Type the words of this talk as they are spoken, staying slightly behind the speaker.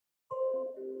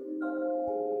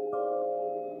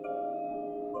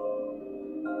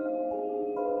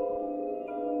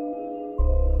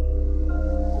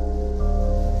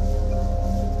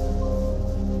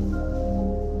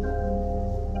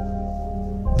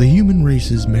The human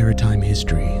race's maritime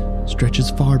history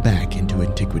stretches far back into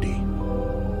antiquity.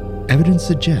 Evidence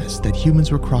suggests that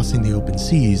humans were crossing the open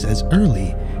seas as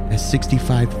early as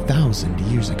 65,000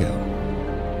 years ago.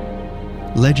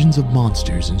 Legends of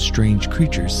monsters and strange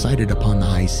creatures sighted upon the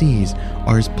high seas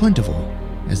are as plentiful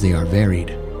as they are varied.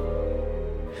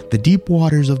 The deep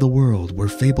waters of the world were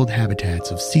fabled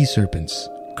habitats of sea serpents,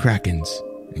 krakens,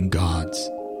 and gods.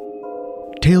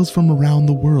 Tales from around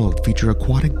the world feature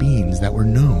aquatic beings that were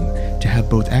known to have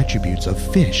both attributes of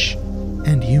fish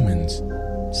and humans.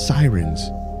 Sirens,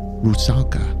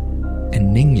 Rusalka,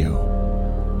 and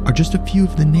Ningyo are just a few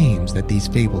of the names that these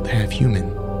fabled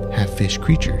half-human, half-fish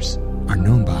creatures are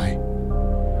known by.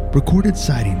 Recorded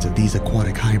sightings of these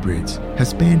aquatic hybrids have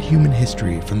spanned human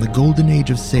history from the golden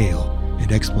age of sail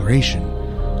and exploration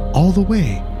all the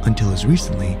way until as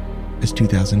recently as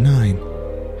 2009.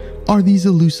 Are these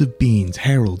elusive beings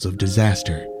heralds of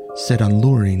disaster, set on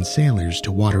luring sailors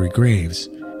to watery graves?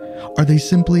 Are they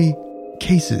simply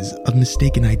cases of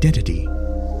mistaken identity,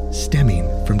 stemming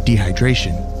from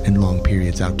dehydration and long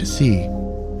periods out to sea?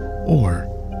 Or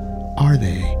are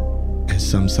they, as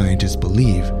some scientists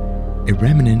believe, a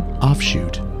remnant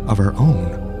offshoot of our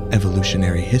own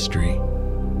evolutionary history?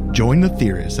 Join the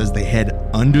theorists as they head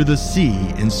under the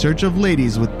sea in search of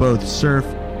ladies with both surf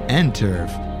and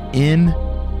turf in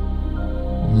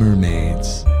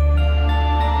Mermaids.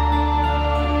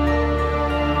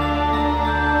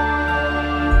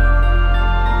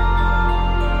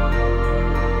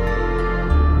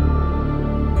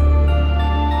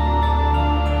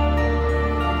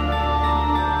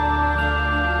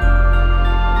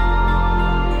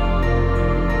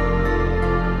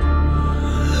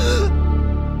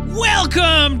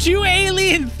 Welcome to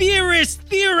Alien Theorist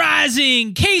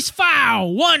Theorizing Case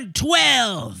File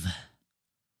 112.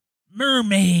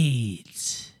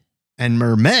 Mermaids. And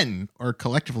mermen, or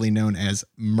collectively known as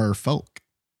merfolk.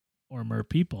 Or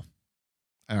merpeople.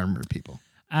 Or merpeople.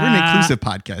 We're an inclusive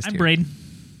podcast I'm here. Braden.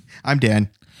 I'm Dan.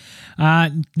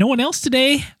 No one else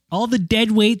today. All the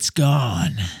dead weight's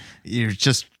gone. You're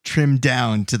just trimmed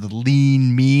down to the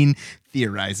lean, mean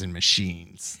theorizing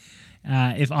machines.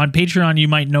 If on Patreon, you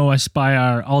might know us by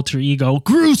our alter ego,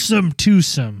 Gruesome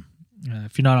Twosome.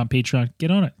 If you're not on Patreon, get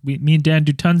on it. Me and Dan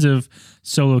do tons of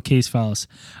solo case files.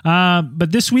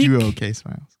 But this week, Duo case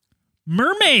files.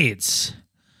 Mermaids.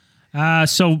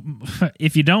 So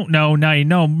if you don't know, now you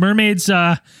know. Mermaids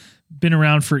been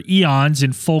around for eons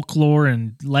in folklore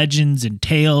and legends and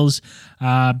tales.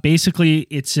 Basically,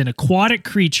 it's an aquatic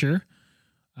creature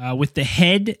with the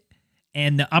head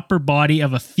and the upper body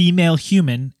of a female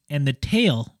human and the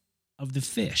tail of the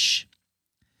fish.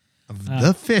 Of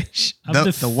the fish.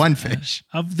 The one fish.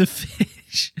 Of the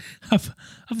fish. Of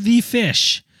the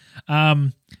fish.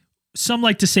 Some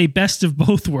like to say best of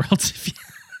both worlds.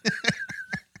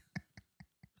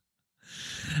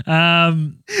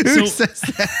 Who says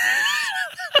that?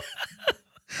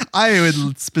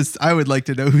 I would like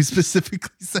to know who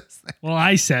specifically says that. Well,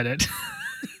 I said it.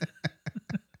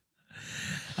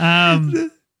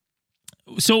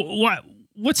 So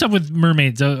what's up with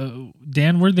mermaids?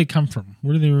 Dan, where did they come from?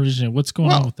 Where do they originate? What's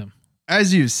going on with them?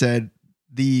 As you said,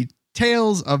 the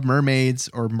tales of mermaids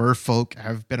or merfolk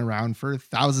have been around for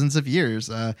thousands of years.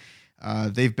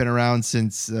 They've been around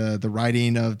since the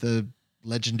writing of the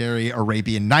legendary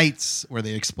Arabian Nights, where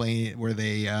they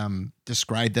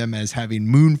described them as having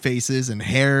moon faces and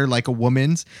hair like a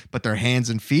woman's, but their hands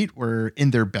and feet were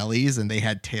in their bellies and they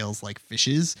had tails like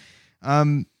fishes.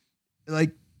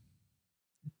 Like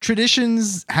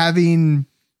traditions having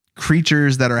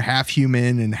creatures that are half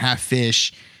human and half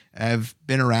fish have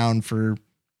been around for,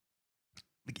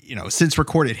 since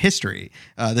recorded history.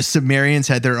 The Sumerians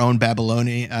had their own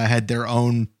had their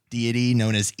own deity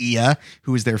known as Ea,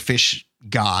 who was their fish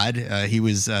god. He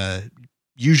was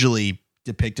usually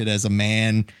depicted as a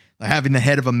man, having the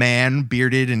head of a man,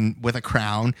 bearded and with a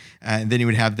crown. And then he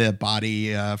would have the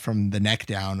body from the neck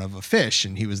down of a fish.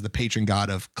 And he was the patron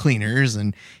god of cleaners.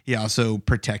 And he also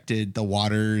protected the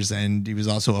waters. And he was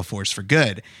also a force for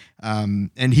good.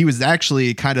 And he was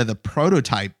actually kind of the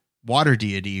prototype water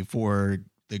deity for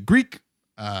the Greek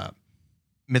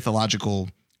mythological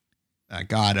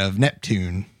god of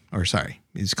Neptune. Or sorry,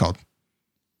 he's called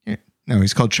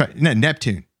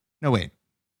Neptune. No, wait.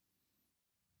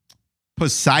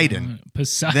 Poseidon.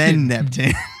 Then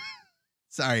Neptune.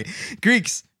 Sorry.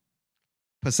 Greeks,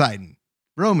 Poseidon.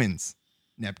 Romans,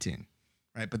 Neptune.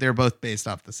 Right? But they're both based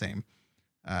off the same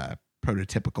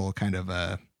prototypical kind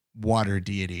of water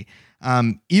deity.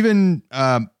 Even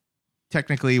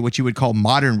technically what you would call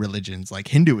modern religions like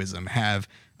Hinduism have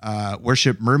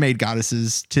worship mermaid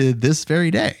goddesses to this very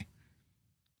day.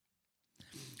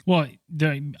 Well,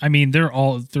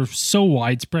 they're so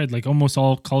widespread. Like almost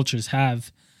all cultures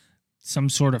have some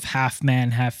sort of half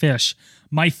man, half fish.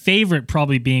 My favorite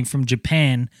probably being from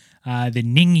Japan, the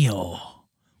ningyo,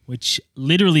 which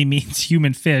literally means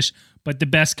human fish, but the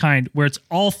best kind where it's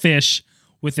all fish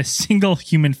with a single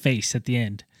human face at the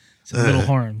end. So little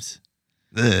horns.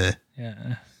 Yeah.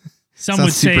 Some Sounds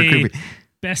would say creepy.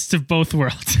 best of both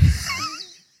worlds.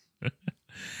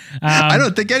 I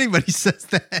don't think anybody says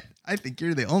that. I think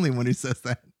you're the only one who says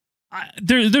that.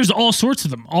 There's all sorts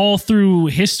of them all through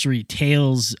history.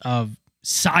 Tales of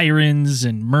sirens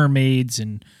and mermaids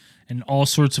and all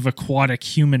sorts of aquatic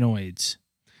humanoids.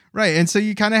 Right. And so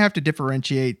you kind of have to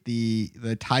differentiate the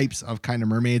types of kind of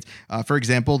mermaids. For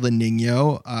example, the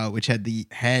Ningyo, which had the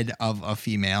head of a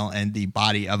female and the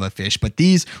body of a fish. But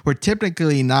these were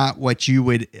typically not what you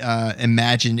would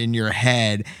imagine in your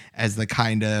head as the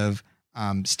kind of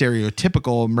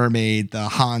stereotypical mermaid, the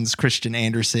Hans Christian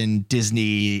Andersen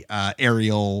Disney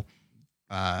Ariel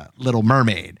Little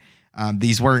Mermaid.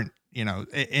 These weren't,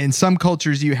 in some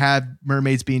cultures you have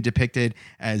mermaids being depicted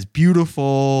as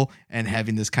beautiful and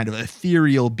having this kind of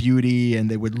ethereal beauty, and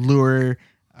they would lure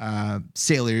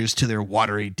sailors to their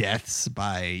watery deaths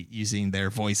by using their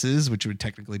voices, which would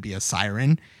technically be a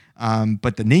siren.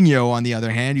 But the Ningyo, on the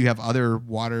other hand, you have other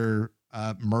water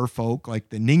merfolk like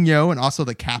the Ningyo and also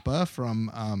the Kappa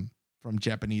from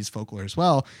Japanese folklore as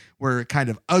well, were kind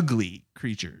of ugly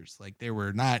creatures. Like they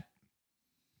were not,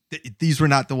 these were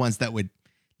not the ones that would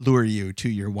lure you to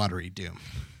your watery doom.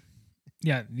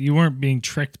 Yeah, you weren't being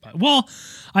tricked by. Well,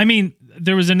 I mean,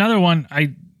 there was another one.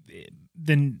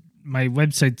 Then my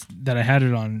website that I had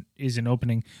it on isn't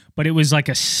opening, but it was like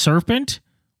a serpent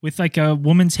with like a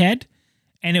woman's head,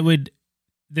 and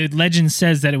the legend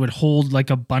says that it would hold like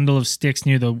a bundle of sticks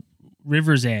near the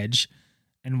river's edge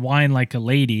and whine like a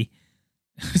lady.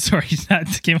 Sorry,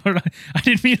 that came out. I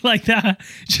didn't mean it like that.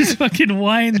 Just fucking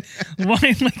whine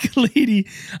like a lady.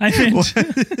 I meant.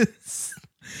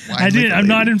 I didn't. I'm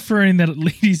not inferring that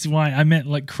ladies whine. I meant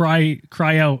like cry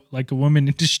out like a woman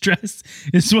in distress.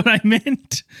 Is what I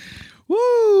meant.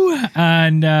 Woo!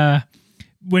 And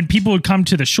when people would come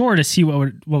to the shore to see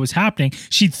what was happening,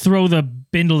 she'd throw the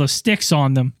bundle of sticks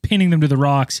on them, pinning them to the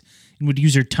rocks, and would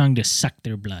use her tongue to suck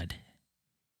their blood.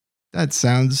 That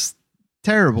sounds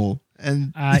terrible.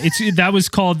 And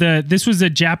this was a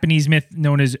Japanese myth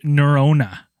known as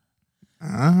Neurona.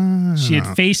 She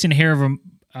had face and hair of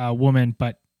a woman,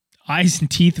 but eyes and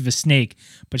teeth of a snake,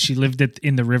 but she lived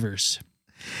in the rivers.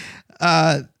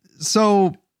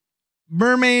 So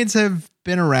mermaids have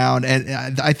been around,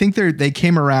 and I think they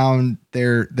came around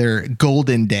their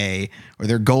golden day, or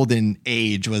their golden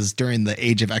age was during the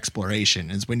age of exploration.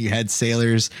 Is when you had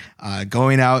sailors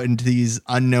going out into these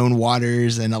unknown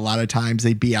waters, and a lot of times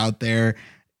they'd be out there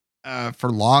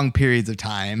for long periods of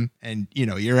time, and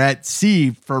you're at sea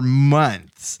for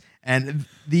months. And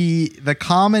the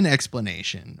common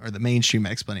explanation, or the mainstream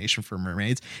explanation for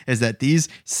mermaids, is that these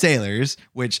sailors,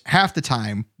 which half the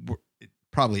time,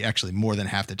 probably actually more than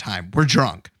half the time, we're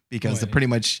drunk, because pretty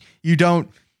much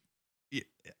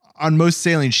on most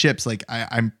sailing ships, like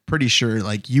I'm pretty sure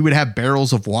like you would have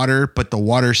barrels of water, but the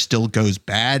water still goes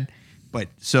bad. But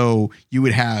so you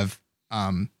would have,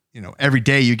 every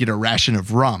day you get a ration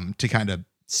of rum to kind of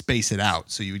space it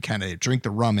out. So you would kind of drink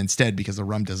the rum instead, because the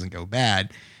rum doesn't go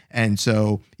bad. And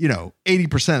so,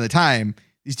 80% of the time,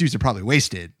 these dudes are probably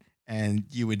wasted. And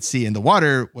you would see in the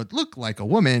water what looked like a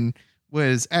woman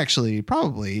was actually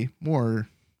probably more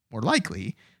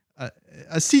likely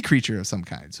a sea creature of some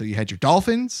kind. So you had your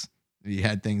dolphins, you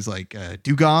had things like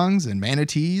dugongs and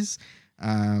manatees,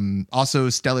 also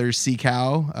Steller's sea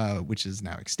cow, which is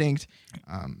now extinct,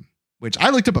 which I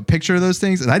looked up a picture of those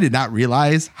things, and I did not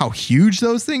realize how huge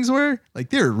those things were. Like,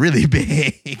 they're really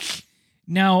big.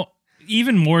 Now,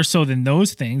 even more so than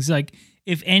those things, like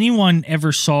if anyone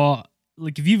ever saw,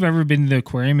 like if you've ever been to the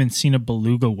aquarium and seen a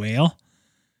beluga whale,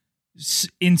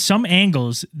 in some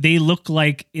angles, it looks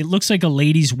like a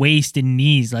lady's waist and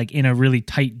knees, like in a really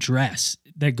tight dress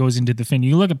that goes into the fin.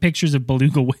 You look at pictures of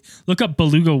look up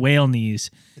beluga whale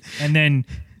knees, and then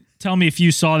tell me if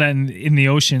you saw that in the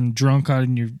ocean, drunk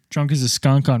as a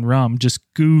skunk on rum,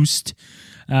 just goosed.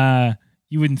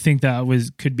 You wouldn't think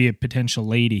that could be a potential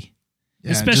lady.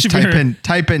 Yeah, especially just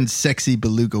type in sexy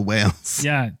beluga whales.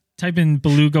 Yeah, type in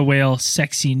beluga whale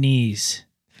sexy knees.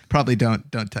 Probably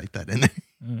don't type that in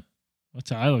there. That's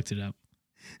how I looked it up.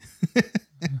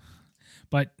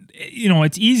 But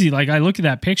it's easy. Like I look at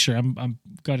that picture, I'm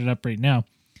got it up right now,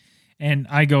 and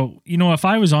I go, if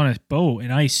I was on a boat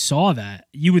and I saw that,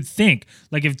 you would think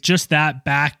like if just that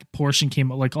back portion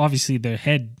came, like obviously the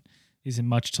head isn't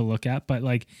much to look at, but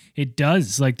like it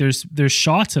does. Like there's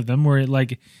shots of them where it,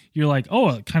 like you're like, oh,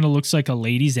 it kind of looks like a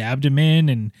lady's abdomen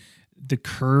and the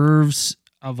curves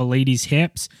of a lady's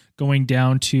hips going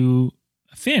down to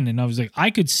a fin. And I was like, I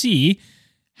could see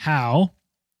how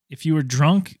if you were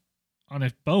drunk on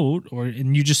a boat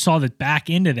and you just saw the back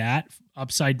end of that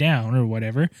upside down or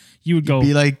whatever, you would go,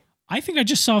 be like, I think I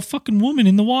just saw a fucking woman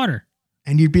in the water.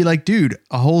 and you'd be like, dude,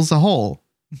 a hole's a hole.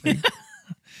 Like,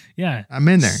 yeah. I'm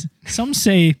in there. Some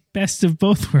say best of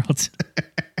both worlds.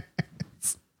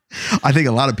 I think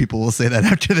a lot of people will say that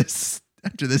after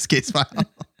this case file.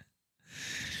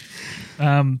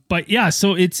 But yeah,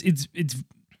 so it's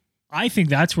I think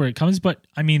that's where it comes. But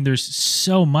I mean, there's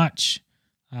so much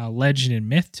legend and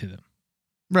myth to them.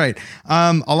 Right.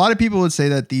 A lot of people would say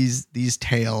that these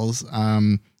tales,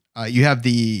 you have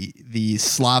the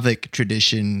Slavic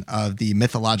tradition of the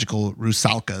mythological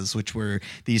rusalkas, which were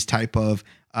these type of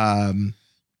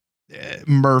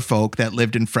merfolk that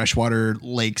lived in freshwater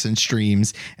lakes and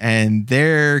streams, and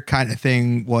their kind of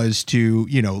thing was to,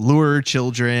 lure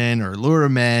children or lure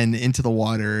men into the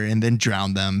water and then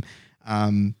drown them.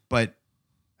 But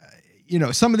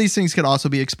some of these things could also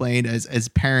be explained as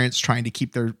parents trying to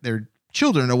keep their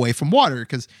children away from water,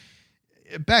 because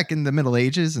back in the Middle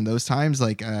Ages and those times,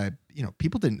 like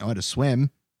people didn't know how to swim.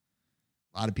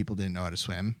 A lot of people didn't know how to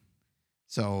swim.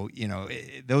 So,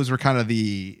 those were kind of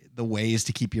the ways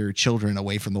to keep your children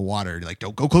away from the water. Like,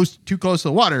 don't go too close to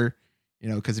the water,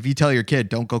 because if you tell your kid,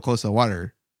 don't go close to the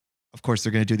water, of course,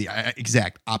 they're going to do the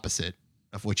exact opposite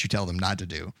of what you tell them not to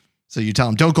do. So you tell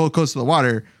them, don't go close to the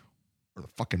water or the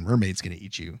fucking mermaid's going to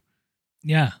eat you.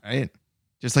 Yeah. Right.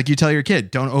 Just like you tell your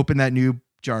kid, don't open that new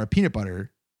jar of peanut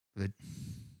butter. The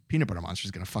peanut butter monster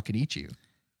is going to fucking eat you.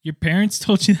 Your parents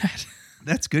told you that?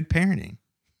 That's good parenting.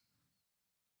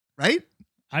 Right?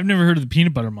 I've never heard of the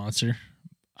peanut butter monster.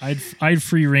 I had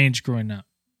free range growing up.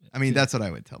 I mean, that's what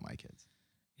I would tell my kids.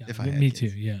 Yeah, if I had me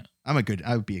kids. too. Yeah. I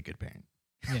would be a good parent.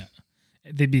 Yeah.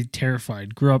 They'd be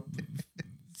terrified. Grew up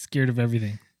scared of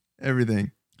everything.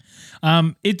 Everything.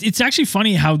 It's actually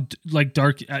funny how like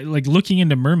dark, like looking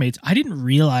into mermaids, I didn't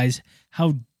realize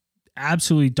how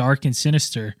absolutely dark and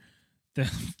sinister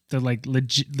the like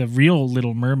legit, the real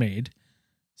Little Mermaid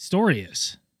story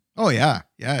is. Oh yeah.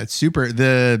 Yeah. It's super.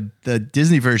 The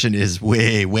Disney version is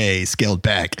way scaled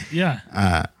back. Yeah.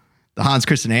 The Hans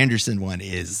Christian Andersen one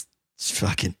is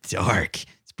fucking dark.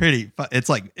 It's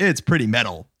pretty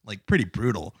metal, like pretty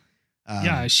brutal.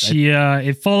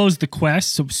 It follows the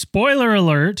quest. So spoiler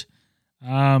alert,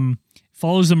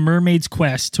 follows a mermaid's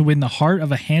quest to win the heart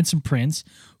of a handsome prince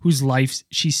whose life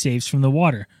she saves from the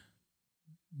water.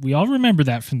 We all remember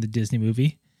that from the Disney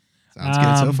movie. Sounds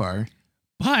good so far.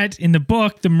 But in the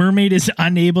book, the mermaid is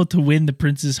unable to win the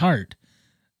prince's heart.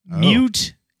 Oh,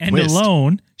 mute and twist.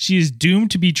 alone, she is doomed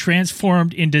to be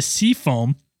transformed into sea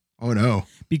foam Oh no.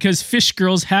 because fish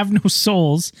girls have no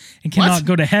souls and cannot What?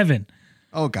 go to heaven.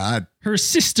 Oh God. Her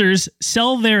sisters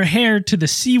sell their hair to the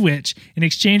sea witch in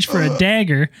exchange for a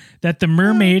dagger that the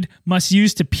mermaid must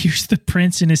use to pierce the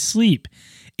prince in his sleep.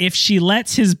 If she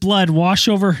lets his blood wash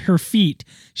over her feet,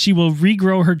 she will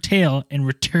regrow her tail and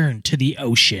return to the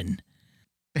ocean.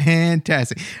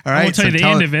 Fantastic. All right. won't tell you the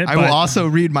end of it, I will but- also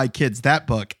read my kids that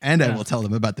book, and I Yeah. will tell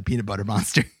them about the peanut butter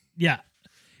monster. Yeah.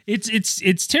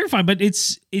 It's terrifying, but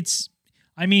it's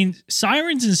I mean,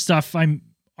 sirens and stuff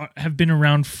have been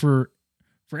around for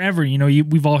forever.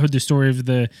 We've all heard the story of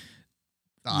the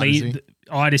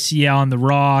Odyssey on the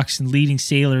rocks and leading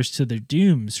sailors to their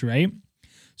dooms, right?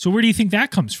 So where do you think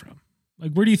that comes from?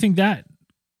 Like, where do you think that?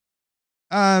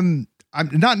 I'm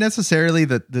not necessarily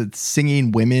the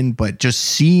singing women, but just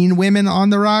seeing women on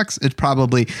the rocks. It's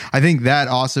probably, I think that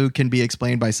also can be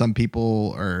explained by some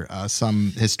people or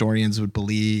some historians would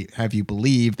have you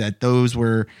believe that those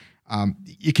were,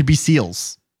 it could be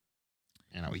seals.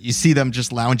 You see them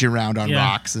just lounging around on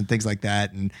rocks and things like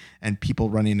that, and people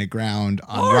running aground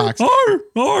on rocks.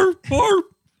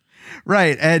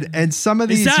 Right. And some of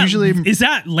these is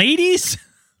that ladies?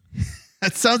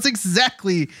 That sounds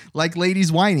exactly like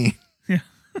ladies whining. Yeah.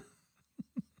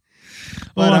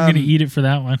 But, I'm going to eat it for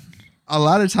that one. A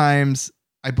lot of times,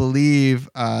 I believe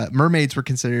mermaids were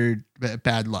considered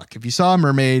bad luck. If you saw a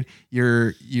mermaid,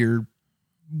 your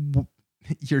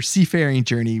seafaring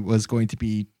journey was going to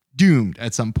be doomed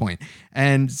at some point.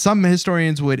 And some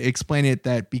historians would explain it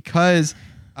that because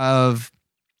of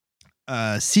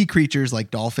sea creatures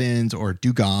like dolphins or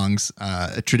dugongs,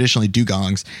 traditionally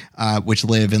dugongs, which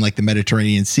live in like the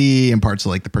Mediterranean Sea and parts of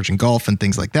like the Persian Gulf and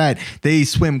things like that, they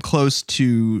swim close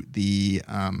to the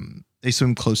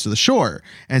shore.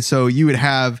 And so you would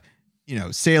have,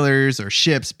 sailors or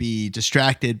ships be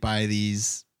distracted by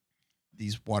these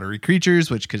these watery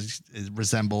creatures, which could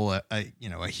resemble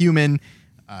a human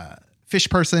fish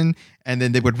person, and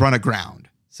then they would run aground.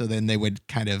 So then they would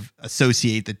kind of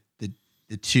associate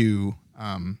the two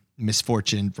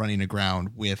misfortune running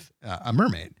aground with a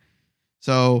mermaid.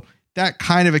 So that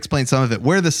kind of explains some of it.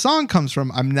 Where the song comes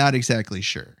from, I'm not exactly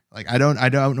sure. Like I don't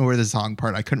know where the song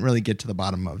part. I couldn't really get to the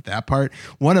bottom of that part.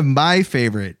 One of my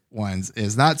favorite ones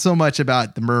is not so much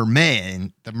about the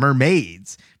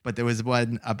mermaids, but there was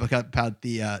one about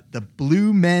the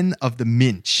blue men of the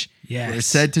Minch. Yes. They're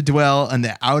said to dwell on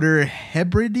the outer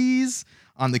Hebrides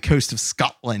on the coast of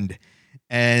Scotland.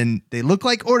 And they look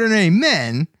like ordinary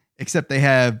men, except they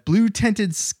have blue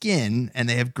tinted skin and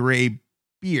they have gray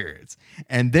beards.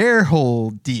 And their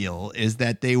whole deal is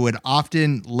that they would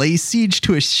often lay siege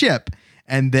to a ship,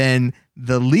 and then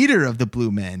the leader of the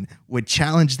Blue Men would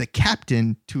challenge the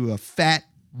captain to a fat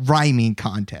rhyming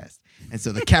contest. And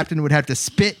so the captain would have to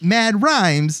spit mad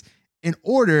rhymes in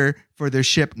order for their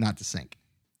ship not to sink.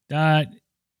 That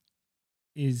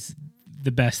is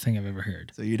the best thing I've ever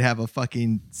heard. So you'd have a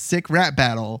fucking sick rap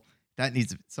battle. That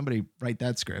needs somebody write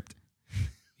that script.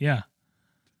 Yeah.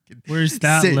 Where's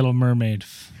that Little Mermaid?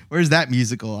 Where's that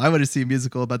musical? I want to see a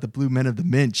musical about the Blue Men of the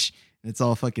Minch. And it's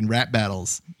all fucking rap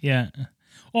battles. Yeah.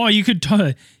 Oh, you could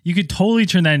totally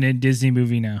turn that into a Disney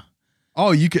movie now.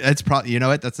 Oh, you could. That's probably, you know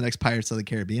what? That's the next Pirates of the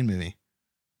Caribbean movie.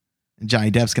 And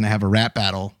Johnny Depp's going to have a rap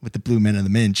battle with the Blue Men of the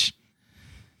Minch.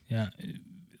 Yeah.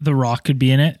 The Rock could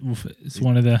be in it. It's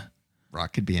one of the...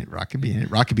 Rock could be in it. Rock could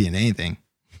be in anything.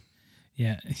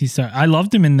 Yeah. I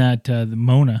loved him in that, the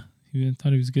Mona. I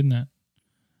thought he was good in that.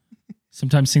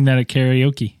 Sometimes sing that at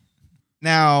karaoke.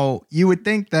 Now, you would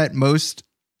think that most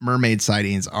mermaid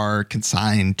sightings are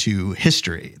consigned to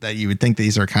history, that you would think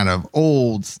these are kind of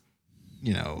old,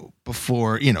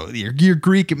 before, your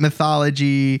Greek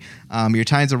mythology, your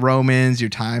times of Romans, your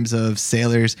times of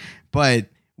sailors. But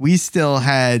we still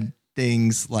had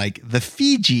things like the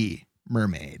Fiji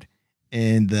mermaid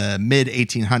in the mid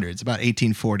 1800s, about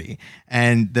 1840.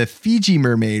 And the Fiji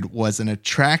mermaid was an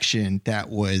attraction that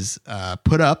was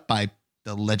put up by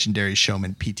the legendary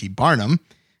showman P.T. Barnum,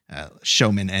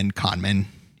 showman and conman,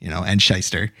 and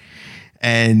shyster.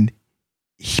 And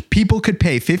people could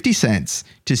pay 50 cents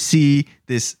to see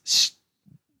this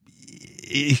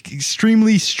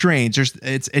extremely strange.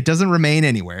 It doesn't remain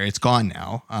anywhere. It's gone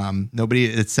now.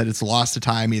 It said it's lost to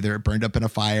time. Either it burned up in a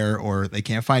fire or they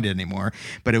can't find it anymore.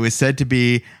 But it was said to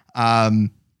be,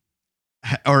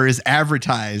 or is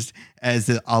advertised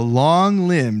as a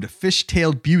long-limbed,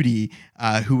 fish-tailed beauty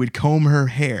who would comb her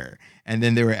hair. And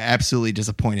then they were absolutely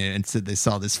disappointed and said they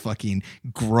saw this fucking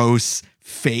gross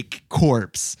fake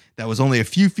corpse that was only a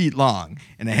few feet long.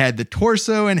 And it had the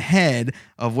torso and head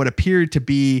of what appeared to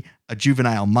be a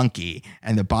juvenile monkey.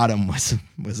 And the bottom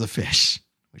was a fish,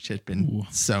 which had been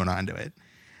sewn onto it.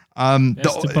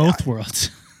 Best of both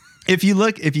worlds. If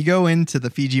you go into the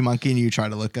Fiji monkey and you try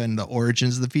to look into the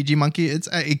origins of the Fiji monkey,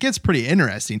 it gets pretty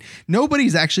interesting.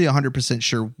 Nobody's actually 100%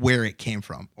 sure where it came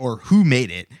from or who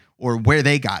made it or where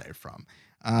they got it from.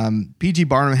 P.T.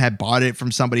 Barnum had bought it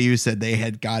from somebody who said they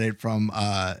had got it from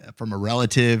a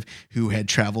relative who had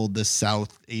traveled the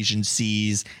South Asian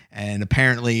seas, and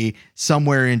apparently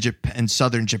somewhere in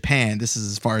southern Japan, this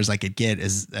is as far as I could get,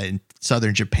 is in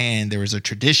southern Japan there was a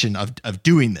tradition of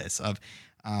doing this, of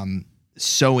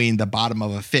sewing the bottom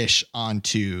of a fish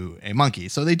onto a monkey.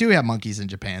 So they do have monkeys in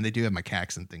Japan. They do have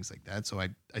macaques and things like that. So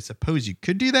I suppose you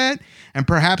could do that. And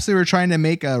perhaps they were trying to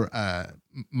make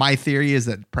my theory is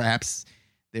that perhaps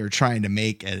they were trying to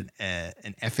make an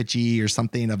effigy or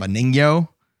something of a Ningyo.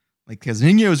 Like, because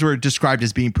Ningyos were described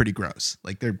as being pretty gross.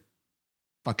 Like, they're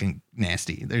fucking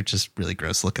nasty. They're just really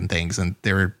gross looking things, and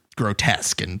they're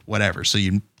grotesque and whatever. So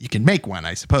you can make one,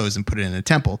 I suppose, and put it in a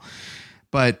temple.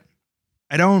 But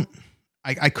I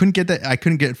couldn't get that. I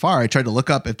couldn't get far. I tried to look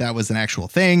up if that was an actual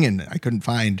thing, and I couldn't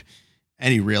find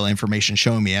any real information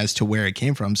showing me as to where it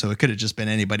came from. So it could have just been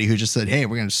anybody who just said, hey,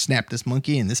 we're going to snap this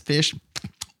monkey and this fish.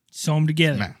 Sew them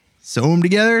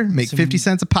together. Make 50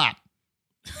 cents a pop.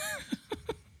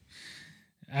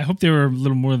 I hope they were a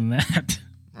little more than that.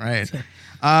 Right.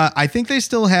 I think they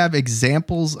still have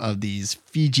examples of these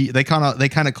Fiji. They kind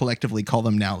of collectively call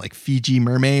them now like Fiji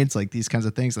mermaids, like these kinds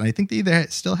of things. And I think they either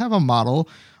still have a model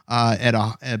at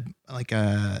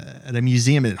a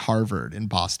museum at Harvard in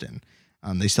Boston.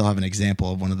 They still have an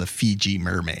example of one of the Fiji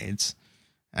mermaids.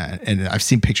 And I've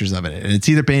seen pictures of it. And it's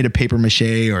either made of paper mache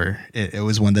or it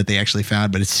was one that they actually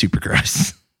found, but it's super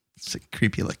gross. It's like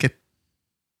creepy looking.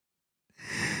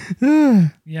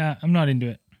 Yeah, I'm not into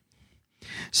it.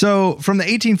 So from the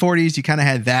 1840s, you kind of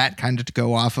had that kind of to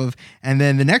go off of. And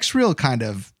then the next real kind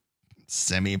of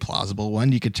semi-plausible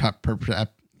one, you could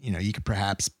you could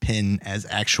perhaps pin as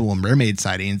actual mermaid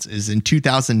sightings is in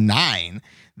 2009,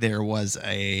 there was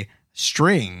a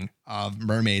string of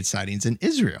mermaid sightings in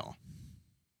Israel.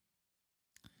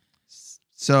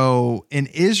 So in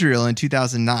Israel in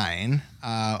 2009,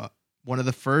 one of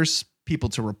the first people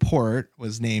to report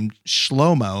was named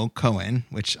Shlomo Cohen,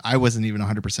 which I wasn't even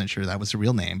 100% sure that was a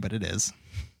real name, but it is.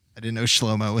 I didn't know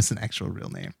Shlomo was an actual real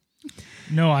name.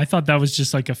 No, I thought that was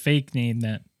just like a fake name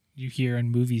that you hear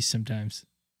in movies sometimes.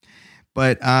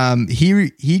 But he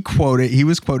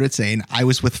was quoted saying, "I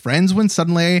was with friends when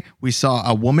suddenly we saw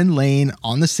a woman laying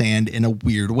on the sand in a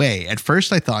weird way. At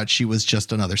first I thought she was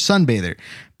just another sunbather,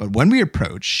 but when we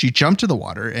approached, she jumped to the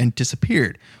water and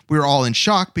disappeared. We were all in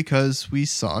shock because we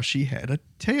saw she had a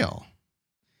tail."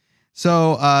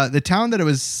 So the town that it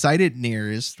was sighted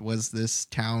nearest was this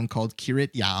town called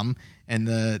Kiryat Yam, and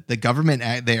the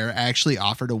government there actually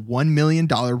offered a $1 million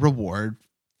reward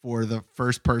for the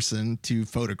first person to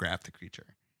photograph the creature.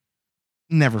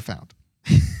 Never found.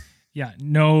 Yeah,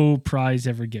 no prize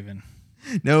ever given.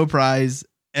 No prize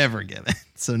ever given.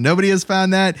 So nobody has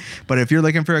found that. But if you're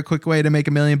looking for a quick way to make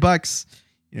 $1 million,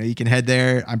 you can head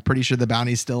there. I'm pretty sure the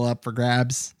bounty's still up for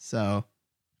grabs. So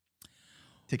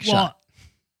take a shot.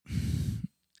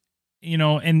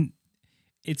 And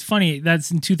it's funny, that's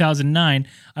in 2009.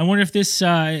 I wonder if this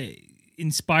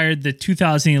inspired the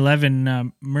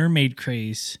 2011 mermaid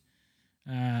craze,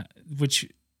 which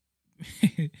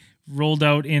rolled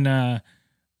out in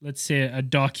let's say a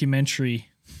documentary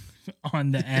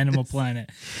on the Animal Planet.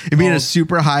 You mean a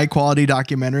super high quality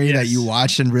documentary that you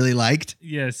watched and really liked?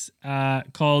 Yes,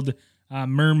 called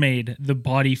Mermaid: The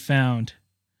Body Found.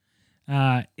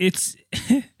 It's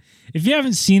if you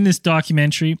haven't seen this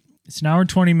documentary, it's an hour and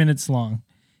 20 minutes long.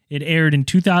 It aired in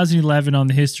 2011 on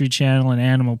the History Channel and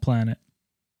Animal Planet.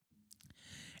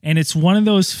 And it's one of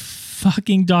those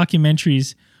fucking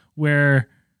documentaries where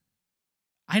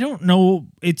I don't know,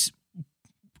 it's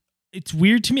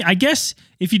weird to me. I guess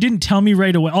if you didn't tell me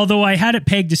right away, although I had it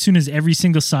pegged as soon as every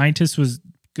single scientist was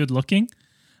good looking,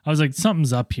 I was like,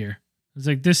 something's up here. I was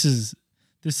like, this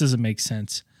doesn't make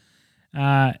sense.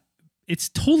 It's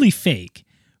totally fake,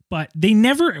 but they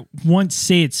never once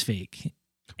say it's fake.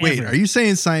 Wait, ever. Are you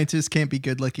saying scientists can't be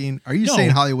good looking? Are you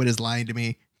saying Hollywood is lying to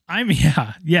me?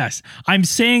 Yes. I'm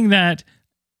saying that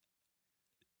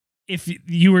if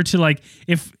you were to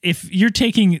if you're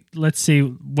taking, let's say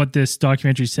what this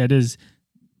documentary said is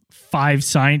 5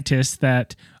 scientists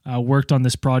that worked on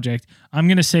this project, I'm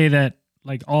going to say that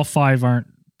all 5 aren't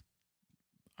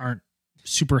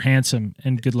super handsome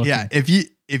and good looking. Yeah.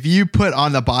 If you put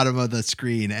on the bottom of the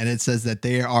screen and it says that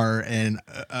they are an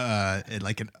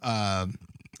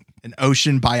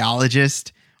ocean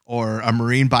biologist or a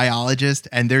marine biologist,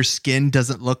 and their skin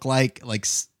doesn't look like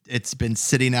it's been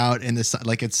sitting out in the sun,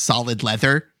 like it's solid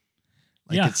leather,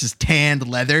 it's just tanned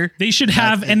leather. They should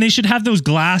have, and they should have those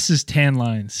glasses tan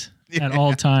lines at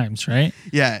all times, right?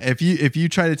 Yeah. If you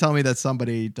try to tell me that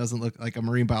somebody doesn't look like a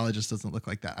marine biologist doesn't look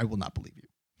like that, I will not believe you.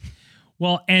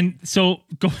 Well, and so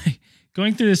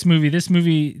going through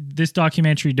this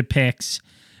documentary depicts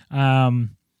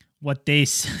what they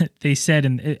said,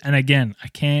 and again, I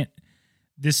can't.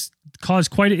 This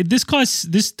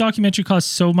documentary caused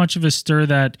so much of a stir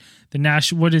that the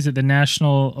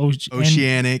National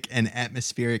Oceanic and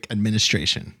Atmospheric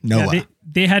Administration, NOAA. Yeah,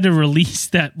 they had to release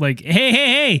that,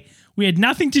 hey, we had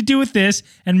nothing to do with this,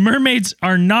 and mermaids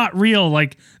are not real.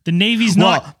 Like the Navy's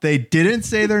not. Well, they didn't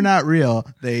say they're not real.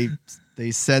 They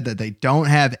said that they don't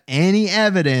have any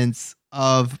evidence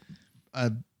of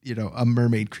a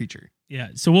mermaid creature. Yeah,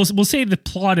 so we'll say the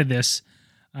plot of this.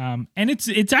 And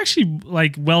it's actually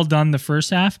well done, the first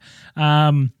half.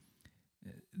 The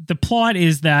plot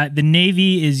is that the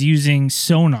Navy is using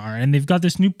sonar, and they've got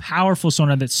this new powerful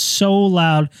sonar that's so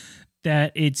loud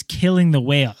that it's killing the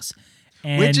whales.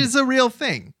 Which is a real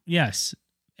thing. Yes.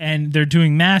 And they're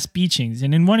doing mass beachings.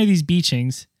 And in one of these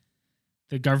beachings,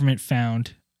 the government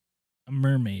found a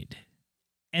mermaid.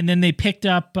 And then they picked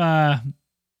up the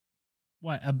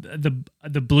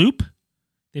bloop.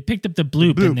 They picked up the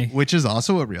bloop, which is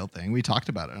also a real thing. We talked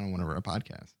about it on one of our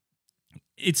podcasts.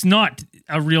 It's not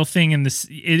a real thing in this.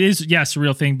 It is, yes, a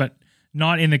real thing, but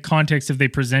not in the context of they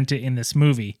present it in this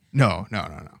movie. No.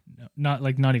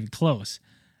 Not even close.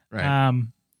 Right.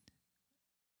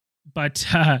 But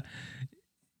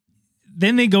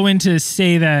then they go in to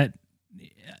say that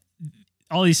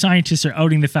all these scientists are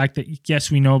outing the fact that, yes,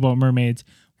 we know about mermaids.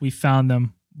 We found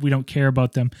them. We don't care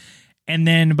about them. And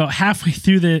then about halfway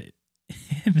through the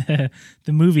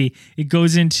movie, it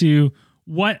goes into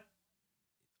what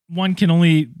one can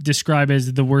only describe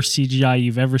as the worst CGI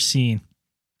you've ever seen.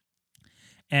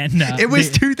 And it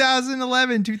was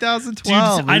 2011,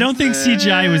 2012. Dude, I don't think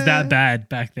CGI was that bad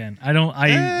back then. I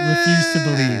refuse to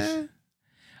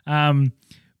believe.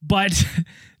 But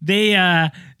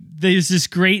there's this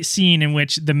great scene in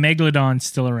which the Megalodon's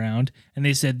still around, and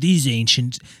they said these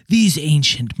ancient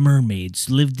mermaids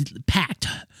lived packed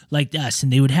like us,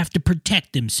 and they would have to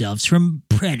protect themselves from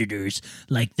predators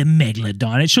like the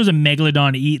Megalodon. It shows a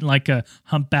Megalodon eating like a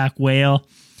humpback whale.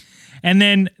 And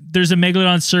then there's a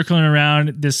Megalodon circling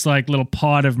around this like little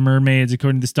pod of mermaids,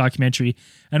 according to this documentary.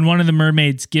 And one of the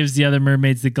mermaids gives the other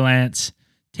mermaids the glance,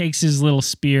 takes his little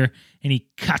spear, and he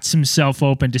cuts himself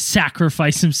open to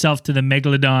sacrifice himself to the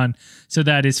Megalodon so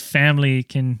that his family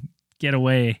can get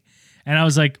away. And I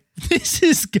was like,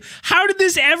 how did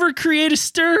this ever create a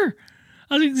stir?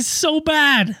 I was like, this is so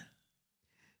bad.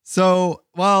 So,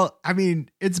 well, I mean,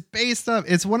 it's based up.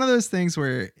 It's one of those things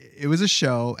where it was a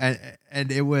show,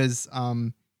 and it was.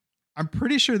 I'm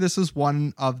pretty sure this was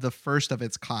one of the first of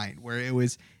its kind, where it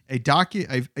was a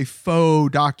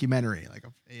faux documentary, like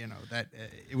that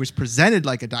it was presented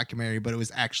like a documentary, but it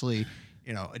was actually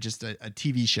just a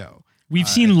TV show. We've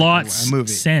seen lots a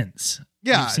movie since.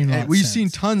 Yeah, we've seen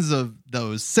tons of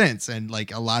those since, and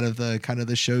like a lot of the kind of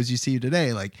the shows you see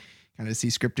today, like kind of see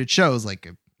scripted shows like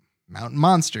Mountain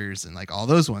Monsters and like all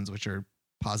those ones, which are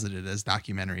posited as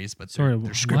documentaries, but they're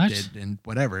scripted and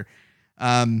whatever.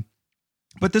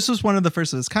 But this was one of the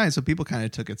first of its kind, so people kind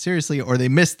of took it seriously, or they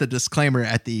missed the disclaimer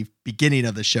at the beginning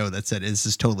of the show that said this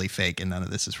is totally fake and none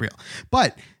of this is real.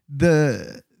 But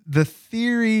the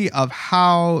theory of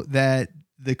how that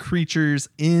the creatures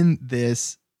in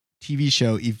this TV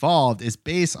show evolved is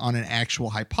based on an actual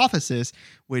hypothesis,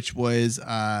 which was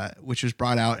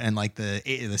brought out in like the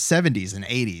 70s and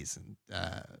 80s,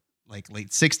 like late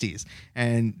 60s,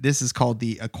 and this is called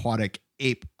the aquatic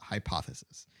ape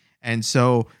hypothesis. And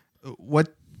so,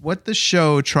 what the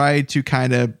show tried to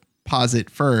kind of posit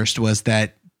first was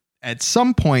that at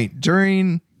some point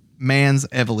during man's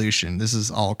evolution, this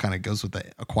is all kind of goes with the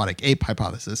aquatic ape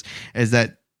hypothesis, is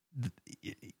that.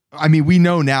 I mean, we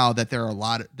know now that there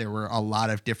were a lot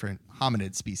of different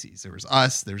hominid species. There was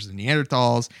us, there's the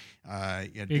Neanderthals,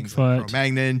 Bigfoot,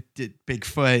 Cro-Magnon,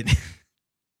 Bigfoot,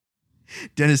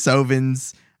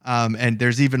 Denisovans, and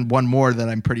there's even one more that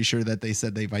I'm pretty sure that they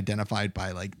said they've identified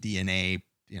by like DNA,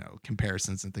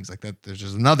 comparisons and things like that. There's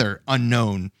just another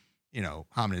unknown,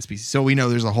 hominid species. So we know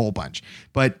there's a whole bunch.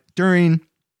 But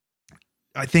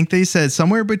I think they said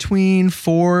somewhere between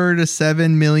 4 to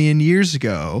 7 million years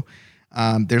ago,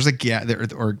 there's a gap there,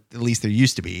 or at least there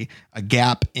used to be a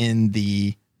gap in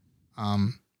the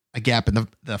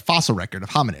fossil record of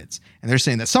hominids. And they're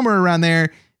saying that somewhere around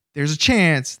there's a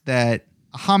chance that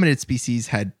a hominid species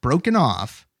had broken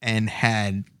off and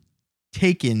had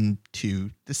taken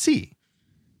to the sea.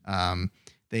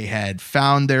 They had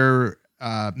found their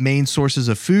main sources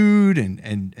of food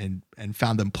and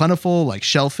found them plentiful, like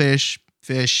shellfish,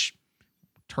 fish,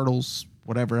 turtles,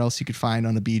 whatever else you could find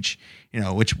on the beach,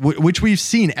 which we've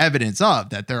seen evidence of,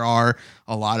 that there are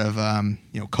a lot of,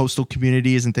 coastal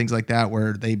communities and things like that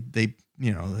where they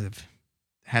have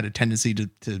had a tendency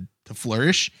to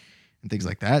flourish and things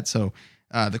like that. So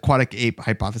the aquatic ape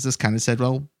hypothesis kind of said,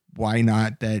 well, why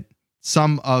not that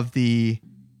some of the,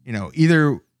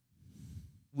 either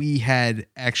we had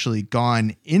actually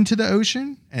gone into the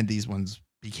ocean and these ones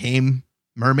became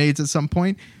mermaids at some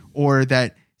point, or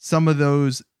that some of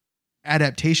those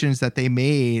adaptations that they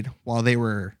made while they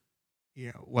were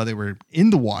in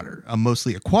the water, a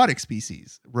mostly aquatic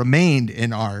species, remained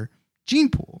in our gene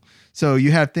pool. So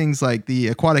you have things like the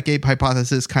aquatic ape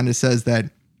hypothesis kind of says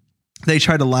that they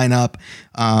try to line up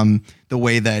the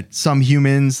way that some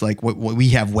humans, like what we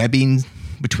have webbing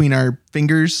between our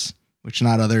fingers, which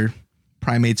not other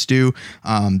primates do,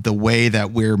 the way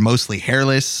that we're mostly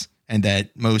hairless and that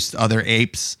most other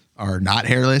apes are not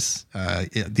hairless.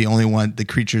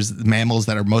 The mammals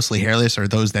that are mostly hairless are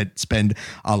those that spend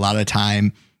a lot of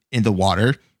time in the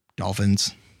water.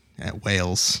 Dolphins,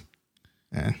 whales,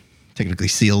 technically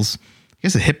seals. I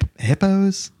guess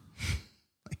hippos.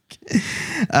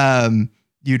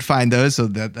 You'd find those. So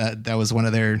that was one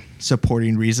of their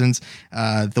supporting reasons.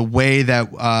 The way that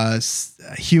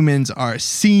humans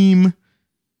seem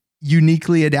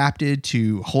uniquely adapted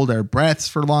to hold our breaths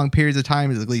for long periods of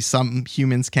time. At least some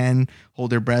humans can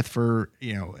hold their breath for,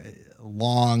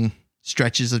 long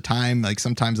stretches of time, like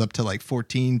sometimes up to like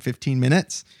 14, 15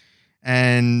 minutes.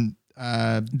 And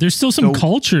there's still some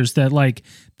cultures that like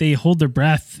they hold their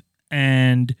breath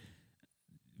and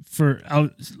for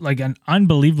like an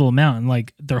unbelievable amount, and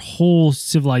like their whole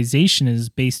civilization is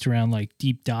based around like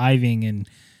deep diving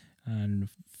and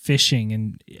fishing,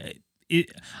 and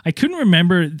I couldn't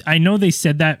remember. I know they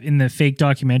said that in the fake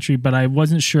documentary, but I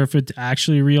wasn't sure if it's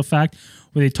actually a real fact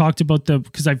where they talked about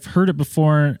because I've heard it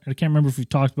before. I can't remember if we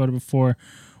talked about it before,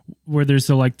 where there's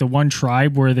the one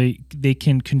tribe where they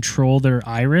can control their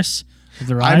iris of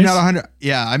their eyes. I'm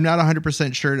not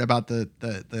 100% sure about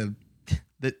the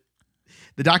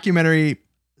documentary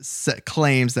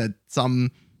claims that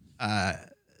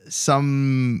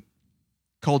some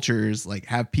cultures like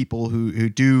have people who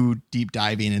do deep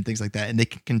diving and things like that, and they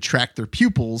can contract their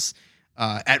pupils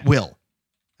at will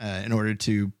in order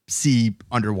to see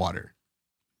underwater.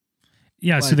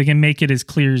 Yeah, so they can make it as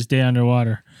clear as day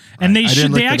underwater. And they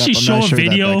actually show a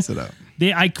video.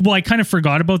 I kind of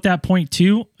forgot about that point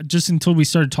too, just until we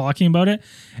started talking about it.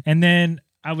 And then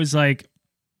I was like,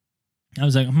 I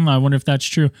wonder if that's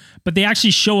true. But they actually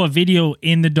show a video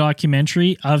in the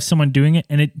documentary of someone doing it,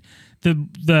 and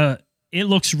it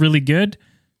looks really good.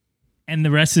 And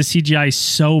the rest of the CGI is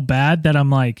so bad that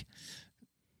I'm like,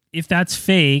 if that's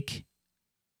fake,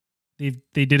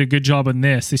 they did a good job on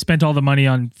this. They spent all the money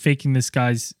on faking this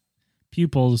guy's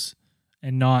pupils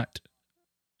and not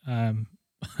on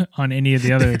any of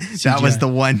the other CGI. That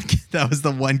was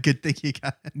the one good thing you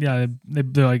got. Yeah,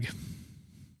 they're like,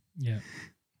 yeah.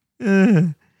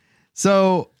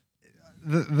 So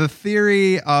the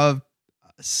theory of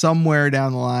somewhere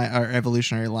down the line, our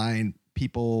evolutionary line,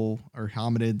 people or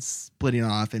hominids splitting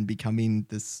off and becoming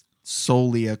this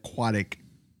solely aquatic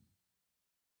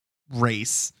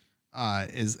race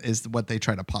is what they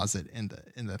try to posit in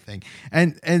the thing.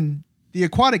 And the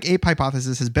aquatic ape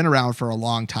hypothesis has been around for a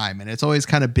long time, and it's always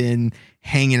kind of been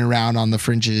hanging around on the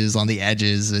fringes, on the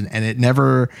edges, and it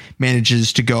never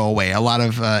manages to go away. A lot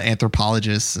of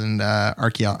anthropologists and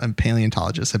and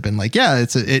paleontologists have been like, yeah,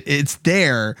 it's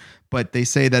there, but they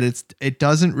say that it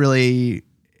doesn't really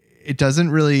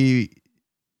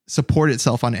support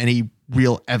itself on any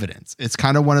real evidence. It's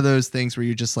kind of one of those things where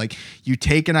you just like, you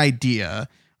take an idea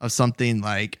of something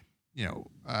like,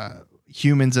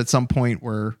 humans at some point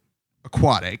were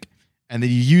aquatic, and then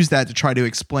you use that to try to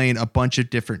explain a bunch of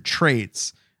different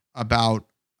traits about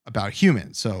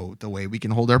humans. So the way we can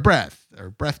hold our breath,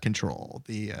 or breath control,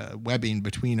 the webbing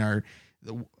between our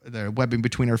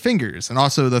fingers, and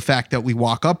also the fact that we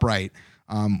walk upright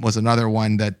was another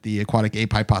one that the aquatic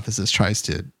ape hypothesis tries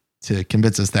to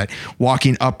convince us that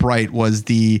walking upright was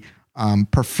the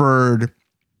preferred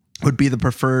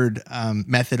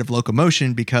method of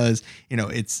locomotion, because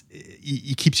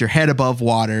it keeps your head above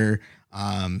water.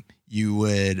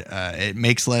 It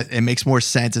makes more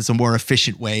sense. It's a more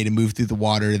efficient way to move through the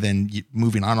water than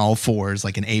moving on all fours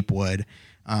like an ape would.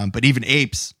 But even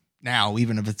apes now,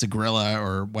 even if it's a gorilla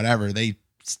or whatever, they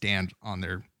stand on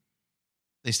their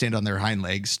hind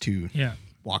legs to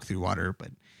walk through water.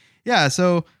 But yeah,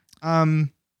 so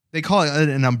they call it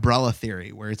an umbrella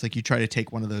theory, where it's like you try to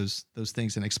take one of those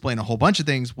things and explain a whole bunch of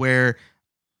things where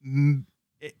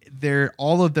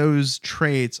all of those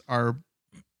traits are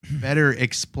better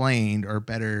explained, or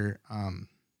better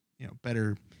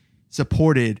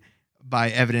supported by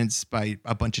evidence by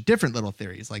a bunch of different little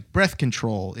theories. Like breath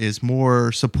control is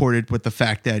more supported with the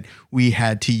fact that we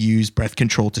had to use breath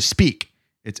control to speak.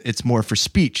 It's more for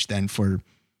speech than for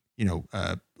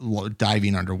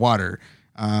diving underwater.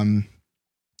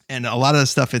 And a lot of the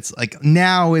stuff, it's like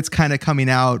now it's kind of coming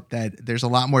out that there's a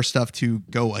lot more stuff to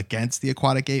go against the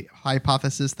aquatic ape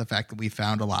hypothesis. The fact that we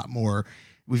found a lot more,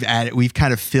 we've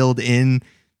kind of filled in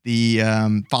the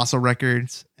fossil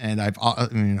records, and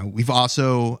we've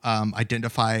also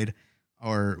identified,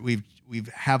 or we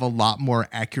have a lot more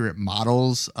accurate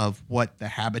models of what the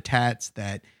habitats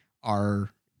that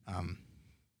our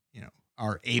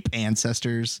ape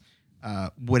ancestors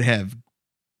would have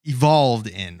evolved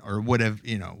in, or would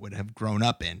have grown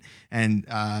up in. And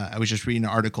I was just reading an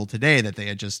article today that they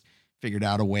had just figured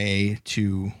out a way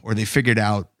to, or they figured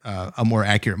out a more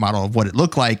accurate model of what it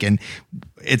looked like. And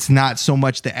it's not so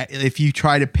much that if you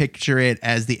try to picture it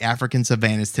as the African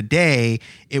savannas today,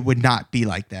 it would not be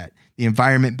like that. The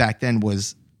environment back then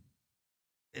was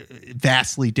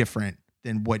vastly different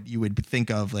than what you would think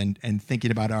of, and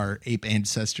thinking about our ape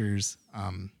ancestors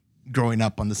growing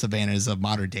up on the savannas of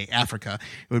modern day Africa,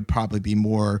 it would probably be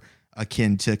more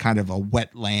akin to kind of a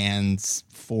wetlands,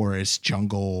 forest,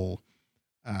 jungle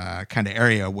kind of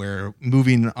area, where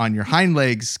moving on your hind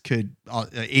legs could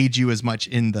aid you as much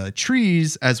in the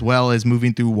trees as well as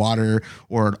moving through water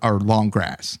or long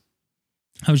grass.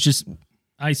 Just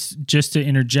to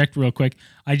interject real quick,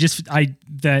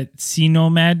 that sea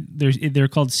nomad, they're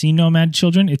called sea nomad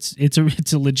children.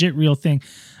 It's a legit real thing.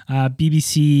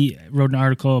 BBC wrote an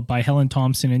article by Helen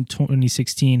Thompson in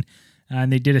 2016,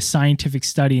 and they did a scientific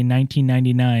study in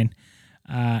 1999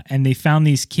 and they found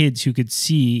these kids who could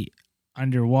see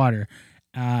underwater.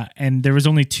 And there was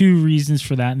only two reasons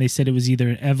for that. And they said it was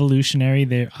either evolutionary,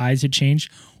 their eyes had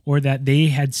changed, or that they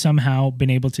had somehow been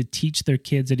able to teach their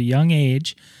kids at a young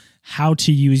age how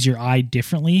to use your eye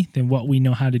differently than what we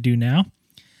know how to do now.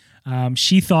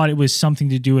 She thought it was something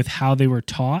to do with how they were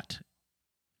taught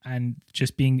and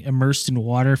just being immersed in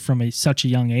water from such a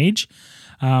young age.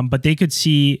 But they could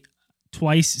see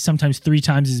twice, sometimes 3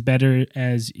 times as better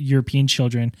as European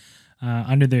children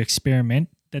under their experiment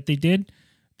that they did.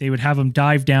 They would have them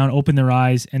dive down, open their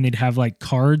eyes, and they'd have like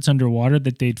cards underwater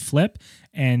that they'd flip.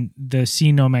 And the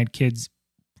sea nomad kids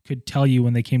could tell you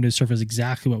when they came to the surface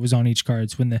exactly what was on each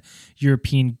card. When the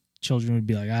European children would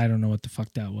be like, I don't know what the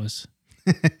fuck that was.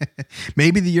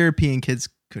 Maybe the European kids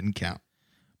couldn't count.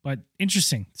 But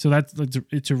interesting. So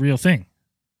it's a real thing.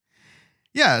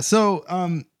 Yeah. So,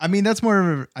 I mean, that's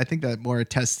more of I think that more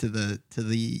attests to the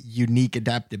unique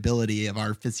adaptability of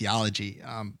our physiology.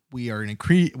 We are an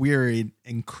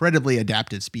incredibly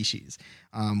adaptive species.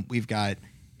 We've got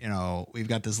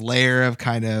this layer of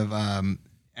kind of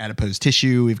adipose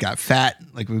tissue. We've got fat,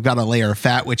 we've got a layer of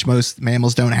fat, which most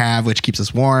mammals don't have, which keeps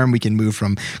us warm. We can move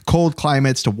from cold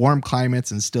climates to warm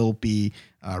climates and still be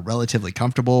relatively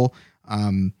comfortable.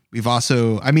 We've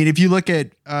also, I mean, if you look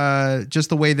at just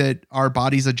the way that our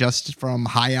bodies adjust from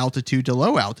high altitude to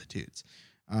low altitudes,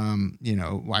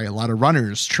 why a lot of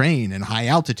runners train in high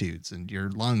altitudes, and your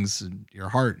lungs and your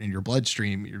heart and your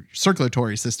bloodstream, your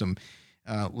circulatory system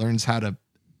learns how to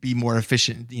be more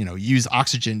efficient, use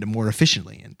oxygen to more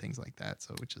efficiently and things like that.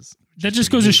 So, which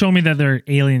just goes to show me that there are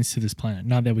aliens to this planet,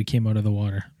 not that we came out of the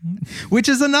water. Which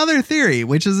is another theory,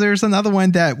 there's another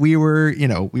one that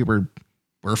we're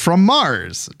from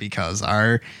Mars because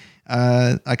our,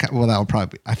 I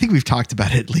think we've talked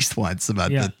about it at least once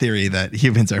about the theory that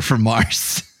humans are from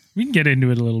Mars. We can get into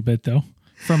it a little bit though.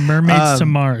 From mermaids to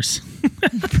Mars.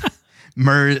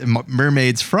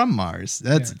 Mermaids from Mars.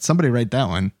 Somebody write that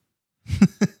one.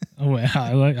 Oh,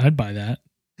 I'd buy that.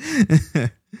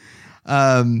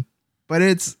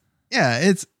 But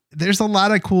there's a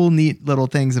lot of cool, neat little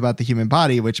things about the human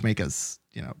body, which make us,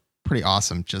 pretty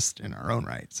awesome just in our own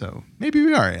right. So maybe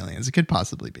we are aliens. It could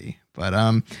possibly be, but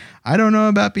I don't know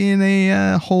about being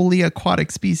a wholly aquatic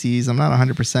species. I'm not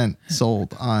 100%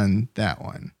 sold on that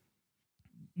one.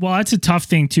 Well, that's a tough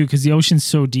thing too, because the ocean's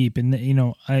so deep, and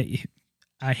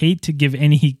I hate to give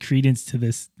any credence to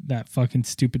that fucking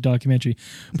stupid documentary,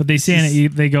 but they say in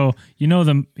it, they go,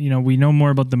 we know more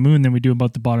about the moon than we do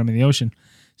about the bottom of the ocean.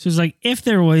 So it's like, if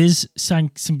there was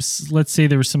some let's say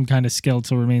there was some kind of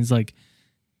skeletal remains, like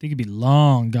they could be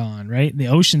long gone, right? The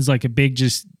ocean's like a big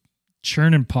just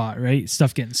churning pot, right?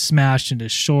 Stuff getting smashed into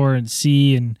shore and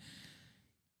sea. And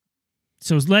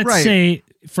so let's say,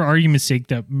 for argument's sake,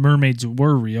 that mermaids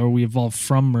were real, or we evolved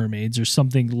from mermaids or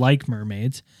something like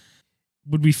mermaids.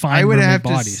 Would we find mermaid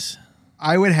bodies?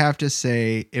 I would have to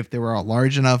say, if there were a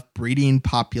large enough breeding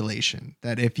population,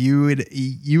 that if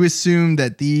you assume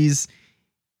that these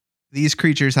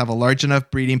creatures have a large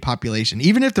enough breeding population,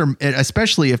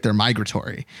 especially if they're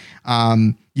migratory,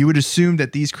 you would assume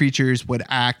that these creatures would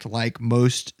act like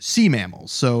most sea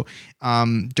mammals. So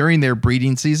during their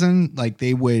breeding season, like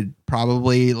they would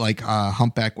probably, like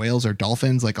humpback whales or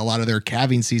dolphins, like a lot of their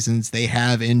calving seasons they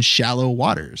have in shallow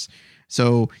waters.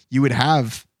 So you would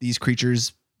have these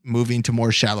creatures moving to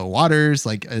more shallow waters,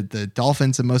 like the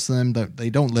dolphins, and most of them, they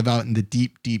don't live out in the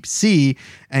deep, deep sea.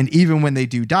 And even when they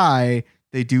do die,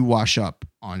 they do wash up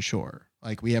on shore.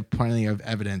 Like we have plenty of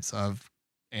evidence of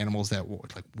animals that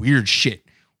like weird shit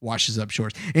washes up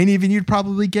shores. And even you'd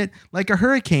probably get like a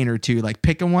hurricane or two, like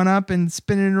picking one up and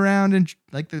spinning it around, and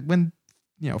like when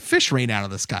fish rain out of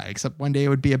the sky, except one day it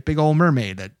would be a big old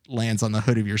mermaid that lands on the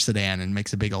hood of your sedan and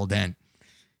makes a big old dent.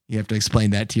 You have to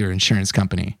explain that to your insurance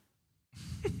company.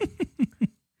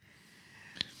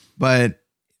 But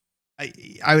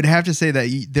I would have to say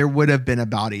that there would have been a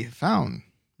body found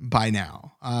by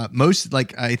now. Most,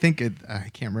 like, I think I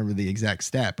can't remember the exact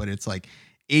stat, but it's like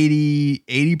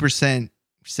 80%,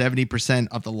 70%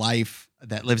 of the life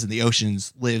that lives in the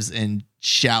oceans lives in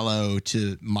shallow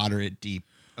to moderate deep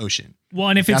ocean. Well,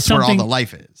 and if that's where all the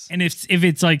life is. And if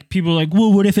it's like people are like,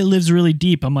 well, what if it lives really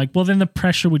deep? I'm like, well, then the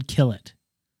pressure would kill it.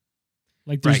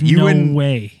 Like there's no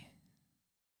way.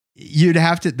 They'd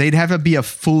have to be a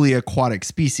fully aquatic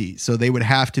species. So they would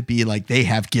have to be like, they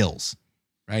have gills,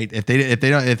 right? If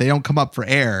they don't come up for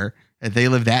air, if they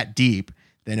live that deep,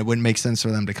 then it wouldn't make sense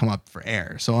for them to come up for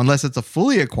air. So unless it's a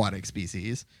fully aquatic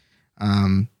species,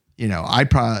 I'd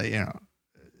probably,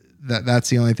 that's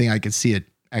the only thing I could see it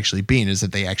actually being, is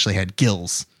that they actually had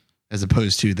gills, as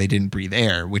opposed to they didn't breathe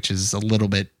air, which is a little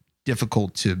bit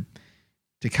difficult to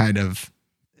kind of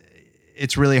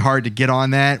it's really hard to get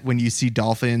on that when you see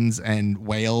dolphins and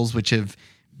whales, which have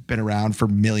been around for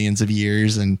millions of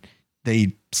years and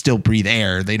they still breathe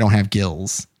air. They don't have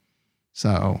gills.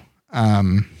 So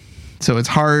it's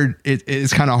hard.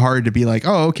 It's kind of hard to be like,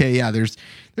 oh, okay, yeah, there's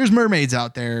mermaids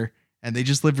out there and they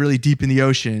just live really deep in the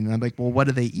ocean. And I'm like, well, what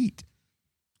do they eat?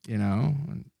 You know,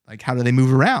 like, how do they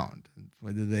move around?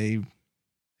 What do they,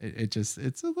 it's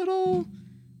a little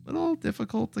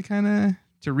difficult to kind of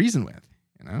to reason with,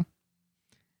 you know?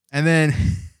 And then,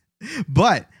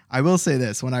 but I will say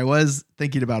this, when I was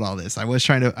thinking about all this, I was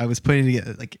putting it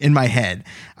together, like in my head,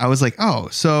 I was like, oh,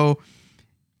 so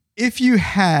if you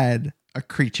had a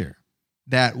creature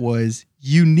that was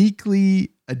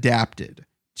uniquely adapted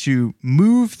to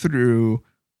move through,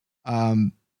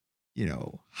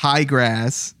 high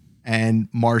grass and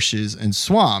marshes and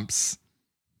swamps,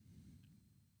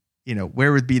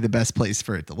 where would be the best place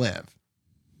for it to live?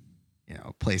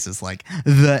 Places like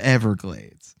the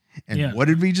Everglades. And what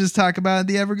did we just talk about in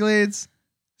the Everglades?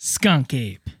 Skunk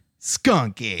ape.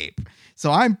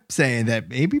 So I'm saying that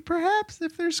maybe perhaps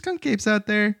if there's skunk apes out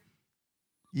there,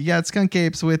 you got skunk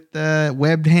apes with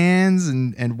webbed hands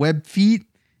and webbed feet.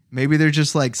 Maybe they're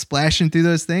just like splashing through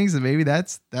those things, and maybe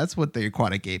that's what the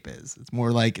aquatic ape is. It's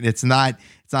more like it's not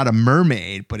a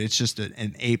mermaid, but it's just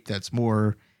an ape that's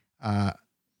more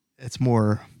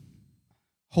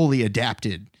wholly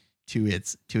adapted to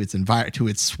its environment, to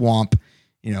its swamp,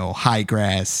 high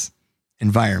grass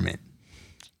environment.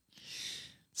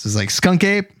 So it's like skunk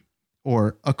ape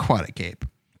or aquatic ape.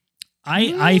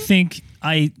 I think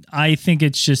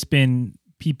it's just been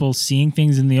people seeing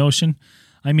things in the ocean.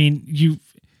 I mean,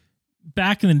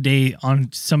 back in the day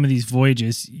on some of these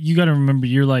voyages, you got to remember,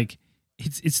 you're like,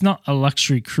 it's not a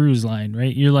luxury cruise line,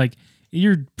 right?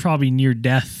 You're probably near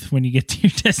death when you get to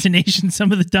your destination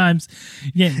some of the times.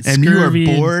 And you are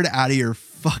bored out of your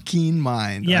fucking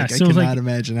mind. Yeah, I cannot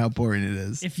imagine how boring it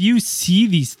is. If you see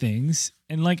these things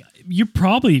and like, you're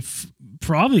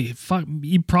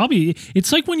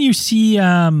it's like when you see,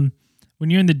 when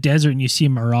you're in the desert and you see a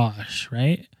mirage,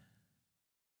 right?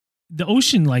 The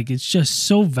ocean, like, it's just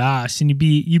so vast, and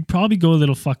you'd probably go a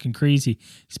little fucking crazy,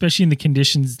 especially in the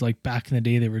conditions like back in the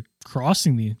day they were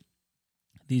crossing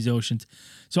these oceans.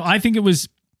 So I think it was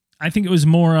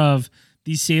more of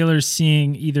these sailors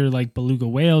seeing either like beluga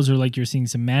whales or like you're seeing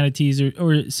some manatees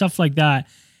or stuff like that,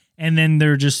 and then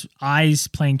they're just eyes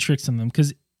playing tricks on them,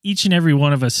 because each and every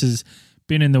one of us has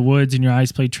been in the woods and your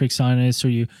eyes play tricks on us, or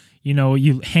you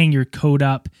hang your coat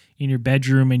up in your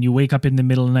bedroom and you wake up in the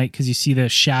middle of the night because you see the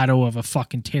shadow of a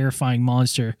fucking terrifying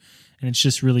monster, and it's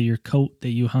just really your coat that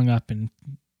you hung up and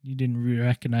you didn't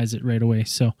recognize it right away.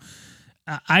 So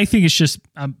I think it's just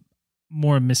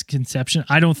more a misconception.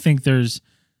 I don't think there's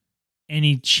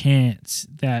any chance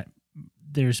that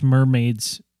there's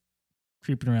mermaids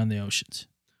creeping around the oceans.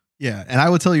 Yeah, and I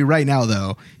will tell you right now,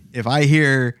 though, if I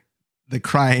hear the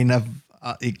crying of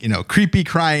creepy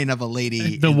crying of a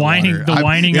lady, whining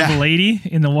of a lady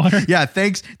in the water. Yeah,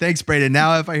 thanks, Braden.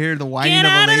 Now, if I hear the whining of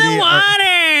a lady,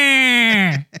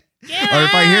 or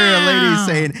if I hear a lady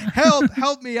saying,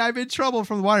 "Help me, I'm in trouble,"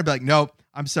 from the water, I'd be like, "Nope,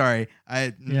 I'm sorry.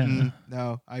 I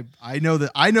know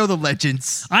the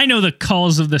legends. I know the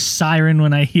calls of the siren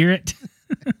when I hear it."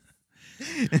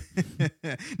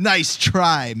 Nice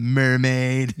try,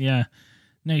 mermaid. Yeah,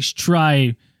 nice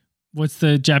try. What's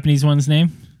the Japanese one's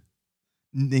name?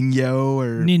 Ningyo,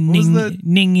 or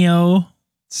Ningyo,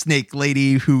 snake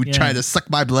lady who tried to suck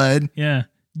my blood. Yeah,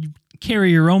 you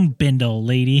carry your own bindle,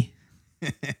 lady.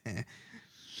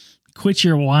 Quit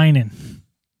your whining.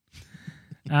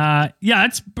 I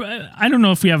don't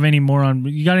know if we have any more on.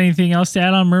 You got anything else to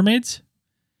add on mermaids?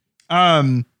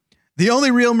 The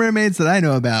only real mermaids that I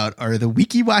know about are the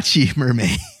Weeki Wachee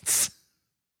mermaids.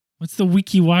 What's the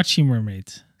Weeki Wachee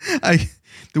mermaids?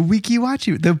 The Weeki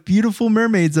Wachee, the beautiful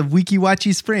mermaids of Weeki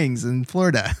Wachee Springs in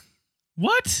Florida.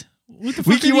 What the fuck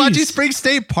Weeki Wachee Springs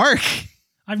State Park.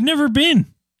 I've never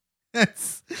been.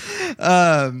 That's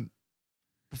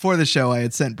before the show, I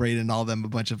had sent Braden all them a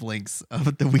bunch of links of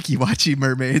the Weeki Wachee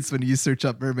mermaids when you search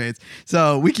up mermaids.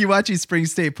 So Weeki Wachee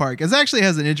Springs State Park actually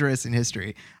has an interesting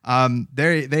history.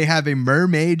 They have a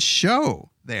mermaid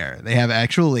show there. They have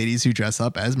actual ladies who dress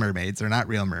up as mermaids. They're not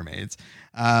real mermaids.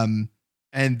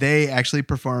 And they actually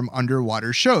perform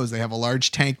underwater shows. They have a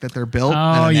large tank that they're built in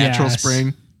a natural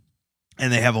spring.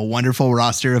 And they have a wonderful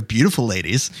roster of beautiful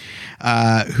ladies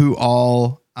who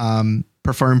all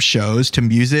perform shows to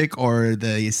music, or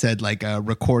they said like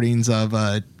recordings of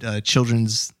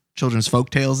children's folk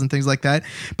tales and things like that.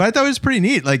 But I thought it was pretty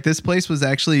neat. Like, this place was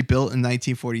actually built in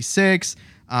 1946.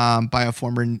 by a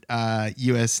former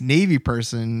U.S. Navy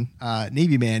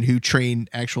Navy man who trained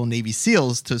actual Navy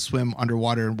SEALs to swim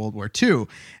underwater in World War II.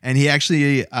 And he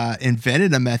actually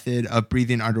invented a method of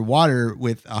breathing underwater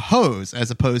with a hose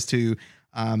as opposed to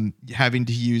having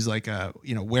to use like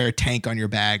wear a tank on your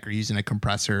back or using a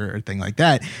compressor or thing like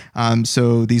that.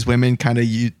 So these women kind of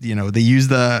they use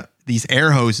these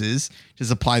air hoses,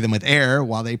 just apply them with air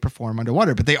while they perform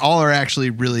underwater. But they all are actually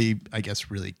really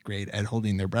great at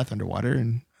holding their breath underwater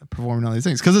and performing all these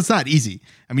things because it's not easy.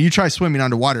 I mean, you try swimming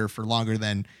underwater for longer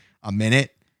than a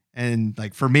minute. And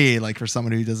like for me, like for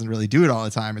someone who doesn't really do it all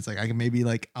the time, it's like I can maybe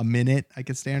like a minute I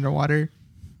could stay underwater,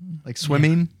 like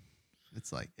swimming. Yeah.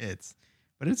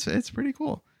 It's pretty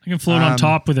cool. I can float on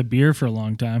top with a beer for a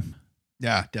long time.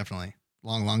 Yeah, definitely.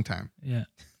 Long time. Yeah.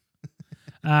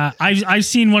 I've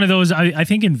seen one of those. I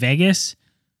think in Vegas,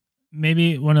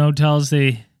 maybe one of the hotels.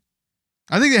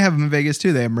 I think they have them in Vegas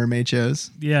too. They have mermaid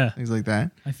shows. Yeah, things like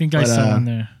that. I think I saw one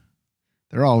there.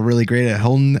 They're all really great at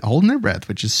holding their breath,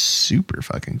 which is super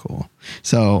fucking cool.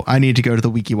 So I need to go to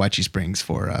the Weeki Wachee Springs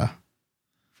for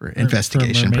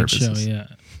investigation purposes. Show, yeah.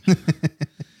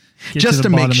 Just to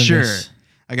make sure.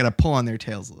 I got to pull on their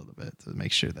tails a little bit to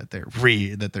make sure that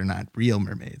they're not real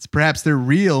mermaids. Perhaps they're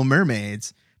real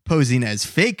mermaids posing as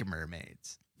fake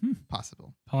mermaids.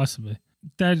 Possibly.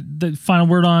 The final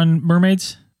word on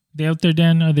mermaids? They out there,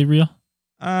 Dan? Are they real?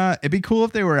 It'd be cool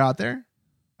if they were out there.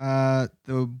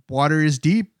 The water is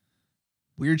deep.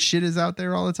 Weird shit is out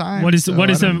there all the time. What does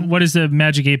the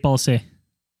Magic 8 Ball say?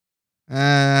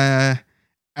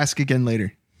 Ask again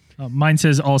later. Mine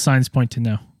says all signs point to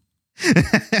no.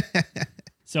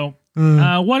 So,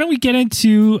 why don't we get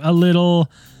into a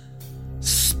little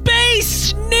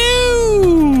space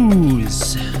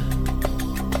news?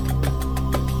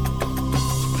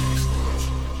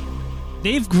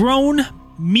 They've grown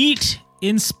meat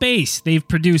in space. They've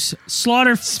produced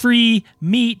slaughter-free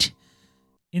meat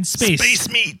in space. Space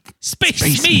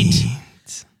meat.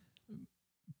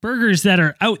 Burgers that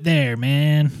are out there,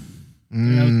 man.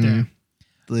 They're out there.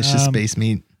 Delicious space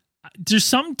meat. There's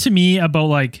something to me about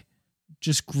like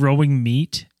just growing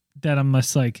meat that I'm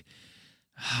just like,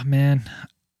 oh man,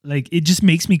 like it just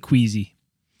makes me queasy.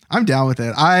 I'm down with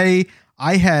it. I'm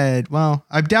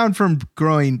down from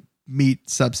growing meat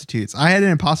substitutes. I had an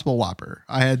Impossible Whopper.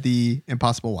 I had the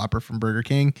Impossible Whopper from Burger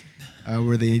King,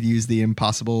 where they use the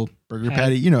Impossible Burger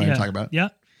Patty. You know what I'm talking about. Yeah.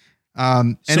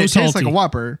 And it tastes like a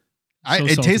Whopper.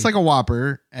 It tastes like a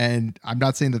Whopper, and I'm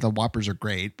not saying that the Whoppers are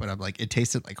great, but I'm like, it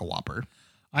tasted like a Whopper.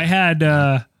 I had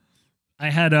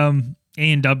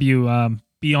A&W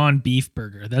Beyond Beef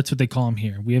Burger. That's what they call them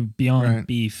here. We have Beyond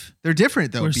Beef. They're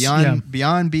different though.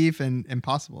 Beyond Beef and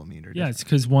Impossible Meat are different. Yeah, it's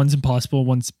because one's Impossible,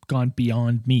 one's gone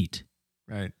Beyond Meat.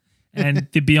 Right. And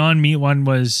the Beyond Meat one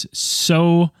was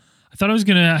so... I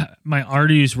thought my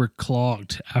arteries were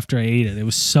clogged after I ate it. It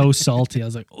was so salty. I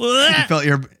was like,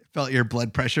 you felt your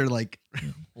blood pressure like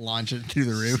launch it through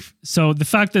the roof. So the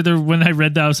fact that when I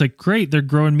read that, I was like, great, they're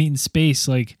growing meat in space.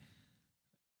 Like,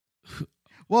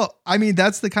 well, I mean,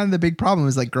 that's the big problem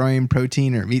is like growing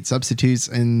protein or meat substitutes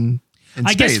in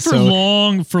I space.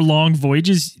 Guess for long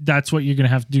voyages, that's what you're going to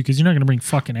have to do because you're not going to bring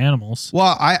fucking animals.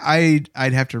 Well, I'd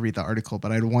have to read the article,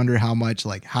 but I'd wonder how much,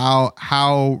 like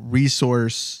how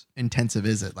resource intensive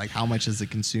is it? Like how much does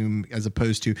it consume as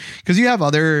opposed to, because you have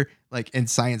other like in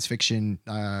science fiction,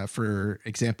 for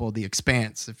example, The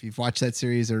Expanse. If you've watched that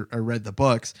series or read the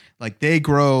books, like they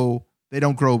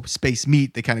don't grow space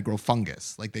meat. They kind of grow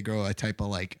fungus. Like they grow a type of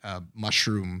like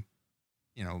mushroom,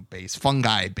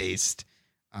 fungi based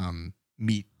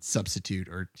meat substitute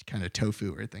or kind of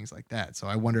tofu or things like that. So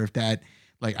I wonder if that,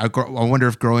 like, I wonder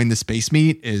if growing the space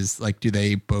meat is like, do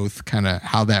they both kind of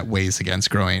how that weighs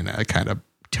against growing a kind of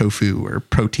tofu or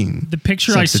protein? The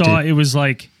picture substitute. I saw, it was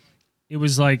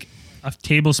like a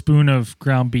tablespoon of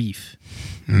ground beef.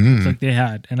 It's like they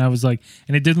had, and I was like,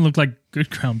 and it didn't look like good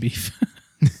ground beef.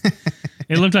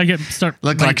 It looked like it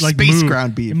looked like space move.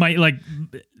 Ground beef. It might like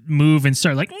move and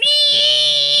start like.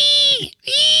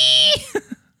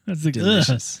 That's like,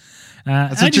 delicious.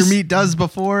 That's what your meat does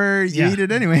before you eat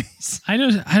it anyways. I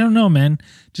don't know, man.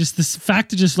 Just this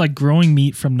fact of just like growing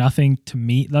meat from nothing to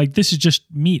meat. Like this is just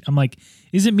meat. I'm like,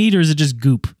 is it meat or is it just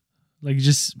goop? Like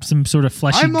just some sort of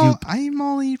fleshy goop. I'm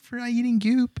all for eating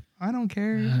goop. I don't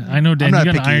care. I know, Dan, you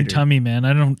got an iron tummy, man.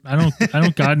 I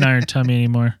don't got an iron tummy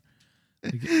anymore.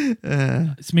 Like,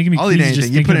 it's making me I'll eat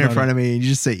anything. You put it in front of me and you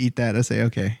just say eat that. I say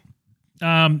okay.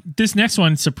 This next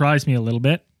one surprised me a little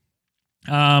bit.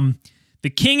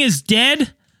 The king is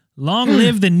dead. Long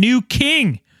live the new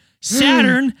king.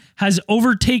 Saturn has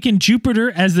overtaken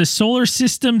Jupiter as the solar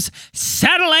system's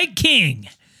satellite king.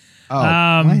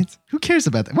 What? Who cares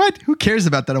about that? What? Who cares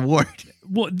about that award?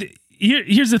 Well,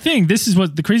 here's the thing. This is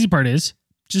what the crazy part is.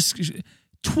 Just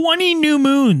 20 new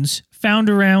moons found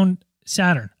around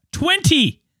Saturn.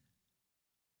 20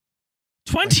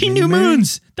 new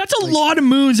moons. That's a lot of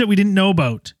moons that we didn't know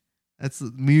about. That's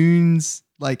moons.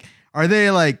 Like, are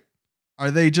they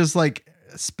just like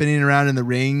spinning around in the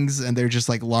rings and they're just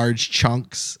like large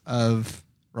chunks of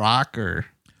rock? Or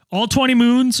all 20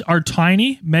 moons are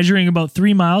tiny, measuring about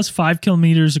 3 miles, 5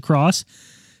 kilometers across.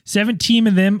 17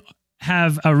 of them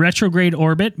have a retrograde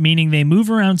orbit, meaning they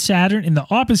move around Saturn in the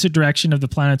opposite direction of the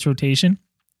planet's rotation.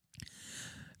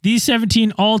 These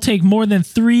 17 all take more than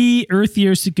 3 Earth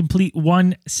years to complete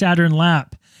one Saturn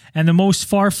lap. And the most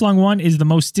far-flung one is the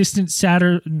most distant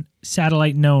Saturn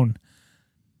satellite known.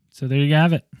 So there you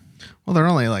have it. Well, they're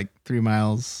only like 3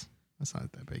 miles. That's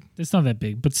not that big. It's not that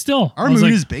big, but still. Our moon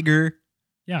is bigger.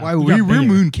 Yeah. Why we're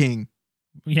Moon King.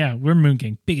 Yeah, we're Moon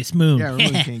King. Biggest moon. Yeah,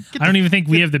 we're Moon King. I don't even think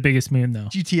we have the biggest moon, though.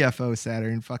 GTFO,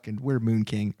 Saturn. Fucking, we're Moon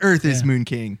King. Earth is Moon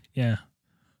King. Yeah.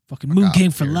 Fucking Moon King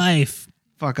for life.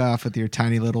 Fuck off with your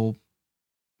tiny little,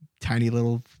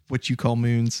 what you call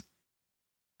moons.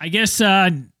 I guess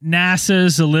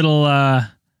NASA's a little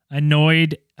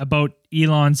annoyed about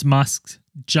Elon Musk's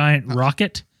giant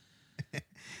rocket.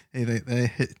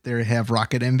 They have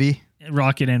rocket envy.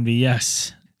 Rocket envy,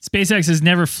 yes. SpaceX has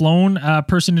never flown a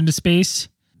person into space.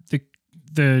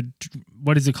 The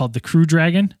what is it called? The Crew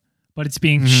Dragon, but it's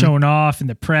being shown off in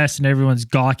the press, and everyone's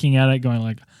gawking at it, going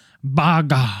like,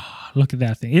 "Baga! Look at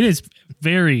that thing!" It is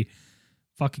very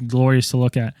fucking glorious to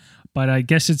look at. But I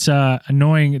guess it's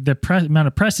annoying. The amount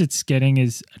of press it's getting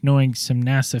is annoying some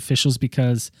NASA officials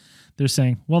because they're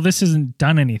saying, "Well, this hasn't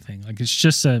done anything. Like it's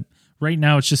just right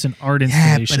now, it's just an art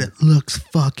installation." Yeah, but it looks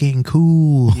fucking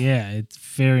cool. Yeah, it's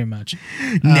very much.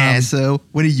 NASA,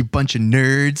 what are you, bunch of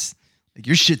nerds? Like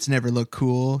your shit's never looked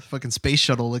cool. Fucking space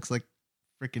shuttle looks like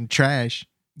freaking trash.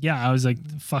 Yeah, I was like,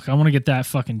 fuck, I want to get that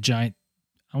fucking giant.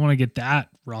 I want to get that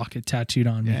rocket tattooed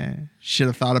on me. Yeah, should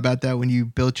have thought about that when you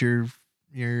built your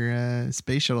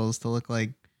space shuttles to look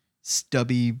like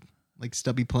stubby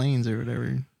planes or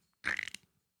whatever.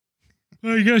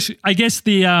 I guess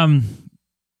the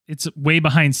it's way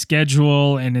behind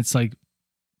schedule and it's like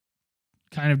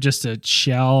kind of just a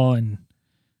shell, and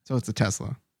so it's a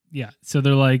Tesla. Yeah, so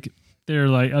they're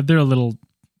a little,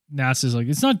 NASA's like,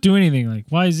 it's not doing anything. Like,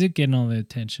 why is it getting all the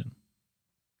attention?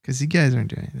 Because you guys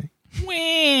aren't doing anything.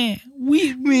 We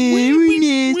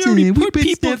already put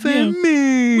people on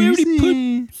moon. We already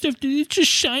put stuff. It's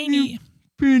just shiny.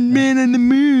 Put man on the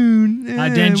moon.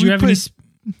 Dan, do you have any? Do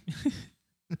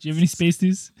you have any space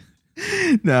news?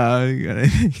 No, I got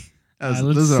anything.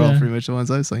 Those are all pretty much the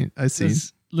ones I've seen.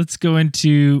 Let's go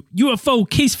into UFO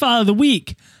case file of the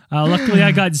week. Luckily,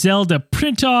 I got Zell to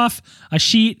print off a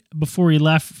sheet before he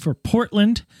left for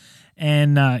Portland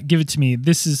and give it to me.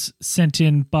 This is sent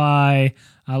in by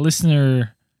a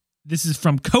listener. This is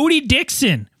from Cody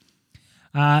Dixon.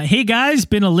 Hey guys,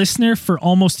 been a listener for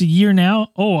almost a year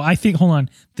now. Oh, hold on.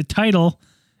 The title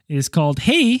is called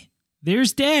Hey,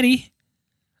 There's Daddy.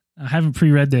 I haven't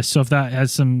pre-read this, so if that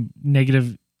has some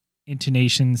negative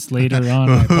intonations later on,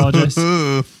 I apologize.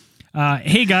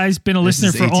 Hey guys, been a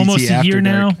listener for almost a year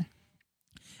now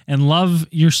and love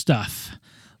your stuff.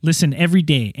 Listen every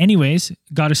day. Anyways,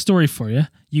 got a story for you.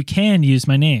 You can use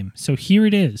my name. So here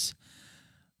it is.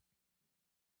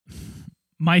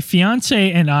 My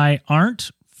fiance and I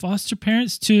aren't foster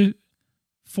parents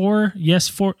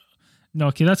no,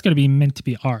 okay, that's got to be meant to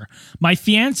be are. My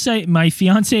fiance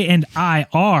and I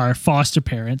are foster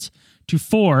parents to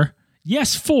four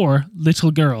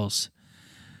little girls.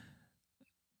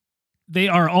 They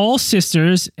are all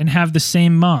sisters and have the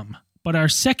same mom, but our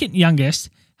second youngest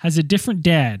has a different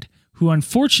dad who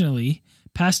unfortunately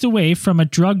passed away from a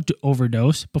drug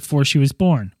overdose before she was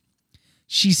born.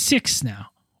 She's 6 now.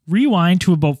 Rewind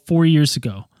to about 4 years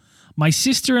ago. My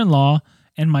sister-in-law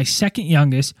and my second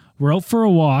youngest were out for a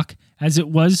walk as it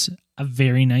was a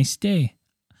very nice day.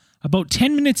 About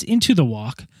 10 minutes into the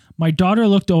walk, my daughter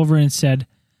looked over and said,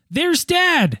 "There's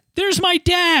Dad! There's my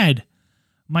dad!"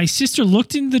 My sister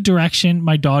looked in the direction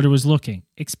my daughter was looking,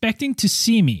 expecting to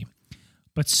see me,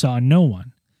 but saw no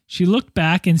one. She looked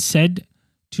back and said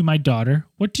to my daughter,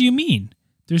 "What do you mean?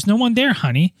 There's no one there,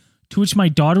 honey." To which my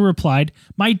daughter replied,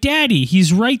 "My daddy,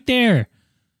 he's right there."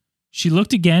 She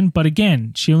looked again, but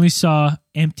again, she only saw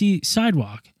empty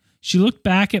sidewalk. She looked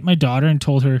back at my daughter and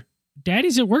told her,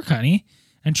 "Daddy's at work, honey,"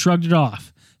 and shrugged it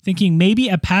off, thinking maybe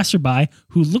a passerby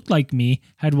who looked like me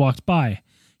had walked by.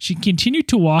 She continued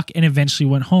to walk and eventually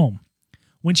went home.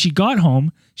 When she got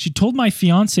home, she told my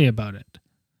fiance about it.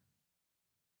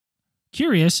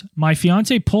 Curious, my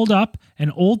fiance pulled up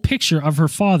an old picture of her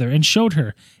father and showed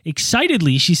her.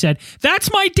 Excitedly, she said,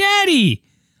 "That's my daddy!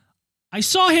 I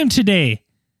saw him today.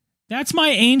 That's my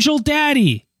angel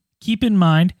daddy." Keep in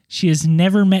mind, she has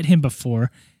never met him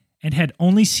before and had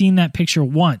only seen that picture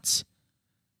once.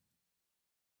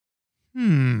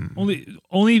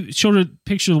 Only showed a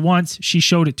picture once. She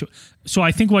showed it to. So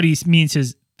I think what he means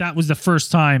is that was the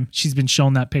first time she's been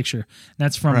shown that picture.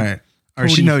 That's from Right. Or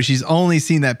Cody. she's only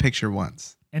seen that picture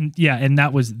once. And yeah, and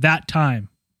that was that time.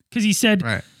 Because he said,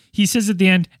 Right. he says at the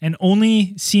end, and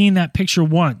only seeing that picture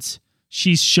once,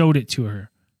 she showed it to her.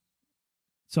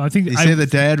 So I think They say the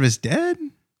dad was dead?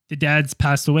 the dad's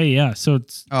passed away. Yeah. So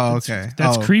it's, Oh, that's- okay.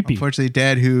 That's creepy. Unfortunately,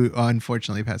 dad who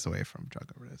unfortunately passed away from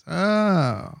drug overdose.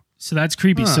 Oh. So that's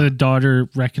creepy. Huh. So the daughter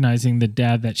recognizing the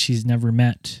dad that she's never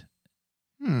met.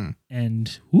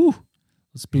 And whoo,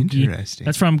 spooky. Interesting.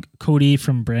 That's from Cody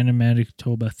from Brandon,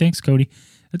 Manitoba. Thanks, Cody.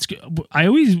 That's good.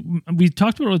 We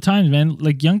talked about it all the time, man.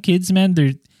 Like young kids, man,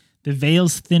 the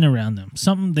veil's thin around them.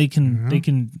 Something they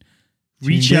can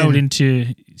reach Tuned out in.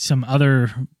 into some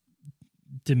other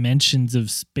dimensions of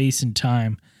space and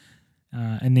time,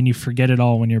 and then you forget it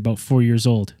all when you're about 4 years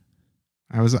old.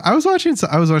 I was watching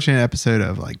an episode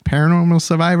of like Paranormal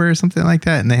Survivor or something like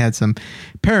that, and they had some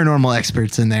paranormal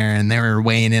experts in there, and they were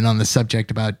weighing in on the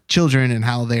subject about children and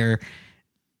how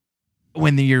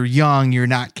when you're young, you're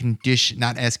not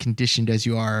as conditioned as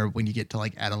you are when you get to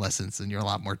like adolescence, and you're a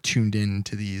lot more tuned in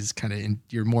to these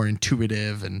you're more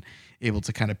intuitive and able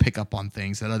to kind of pick up on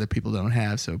things that other people don't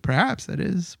have. So perhaps that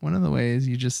is one of the ways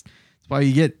that's why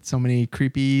you get so many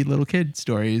creepy little kid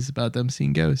stories about them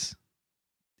seeing ghosts.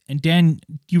 And Dan,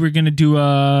 you were going to do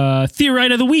a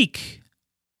Theorite of the Week.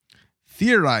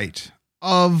 Theorite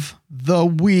of the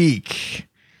week.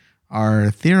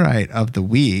 Our Theorite of the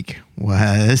week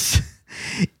was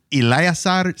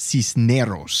Eleazar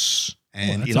Cisneros.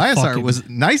 And that's a Eleazar fucking was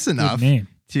nice Good enough name.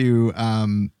 to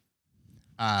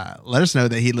let us know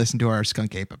that he listened to our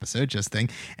Skunk Ape episode, just thing.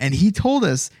 And he told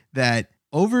us that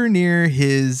over near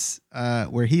his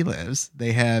where he lives,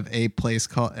 they have a place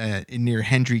called near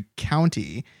Hendry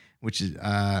County, which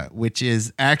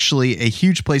is actually a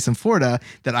huge place in Florida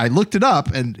that I looked it up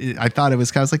and I thought it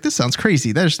was kind of like, this sounds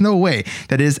crazy. There's no way.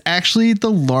 That is actually the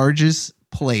largest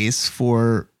place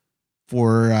for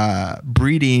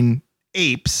breeding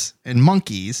apes and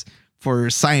monkeys for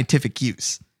scientific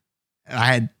use. And I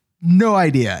had no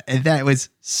idea. And that was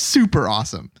super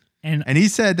awesome. And And he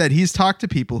said that he's talked to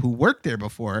people who worked there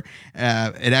before.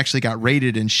 It actually got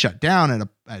raided and shut down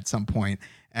at some point.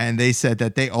 And they said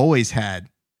that they always had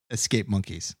escaped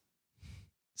monkeys.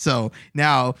 So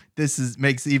now this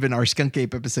makes even our Skunk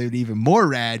Ape episode even more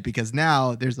rad, because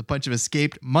now there's a bunch of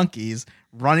escaped monkeys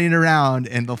running around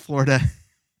in the Florida,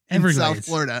 in Everglades. South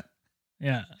Florida,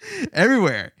 yeah.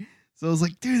 everywhere. So I was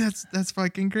like, dude, that's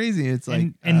fucking crazy. It's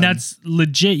like, and that's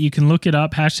legit. You can look it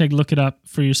up. # look it up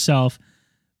for yourself.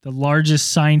 The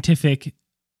largest scientific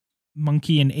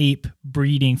monkey and ape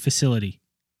breeding facility.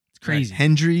 It's crazy.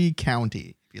 Hendry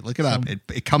County. If you look it up,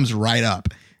 it comes right up,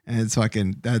 and it's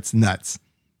that's nuts.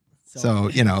 So,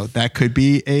 that could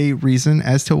be a reason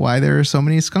as to why there are so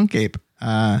many skunk ape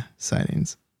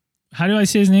sightings. How do I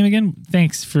say his name again?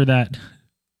 Thanks for that.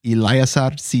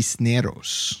 Eleazar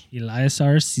Cisneros.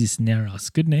 Eleazar Cisneros.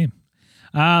 Good name.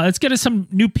 Let's get us some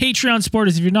new Patreon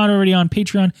supporters. If you're not already on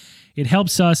Patreon, it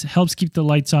helps us, helps keep the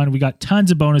lights on. We got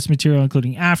tons of bonus material,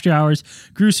 including After Hours,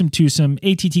 Gruesome Twosome,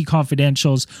 ATT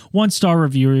Confidentials, 1-star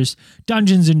reviewers,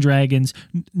 Dungeons and Dragons,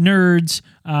 Nerds,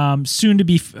 soon to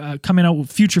be coming out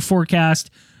with Future Forecast.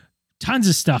 Tons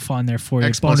of stuff on there for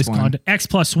you. Bonus content.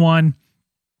 X+1.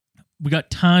 We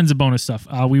got tons of bonus stuff.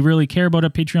 We really care about our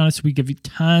Patreon, so we give you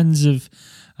tons of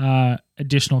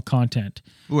additional content.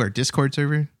 Ooh, our Discord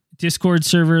server. Discord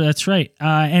server, that's right.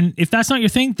 And if that's not your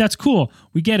thing, that's cool.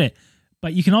 We get it.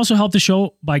 But you can also help the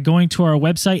show by going to our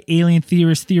website,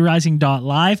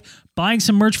 alientheoristheorizing.live, buying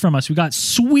some merch from us. We got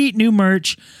sweet new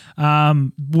merch,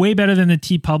 way better than the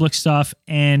TeePublic stuff,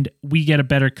 and we get a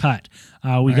better cut.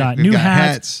 We've got new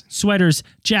hats, sweaters,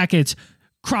 jackets,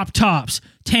 crop tops,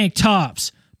 tank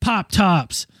tops, pop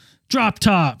tops, drop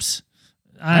tops.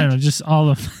 I don't know, just all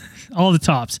the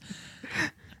tops.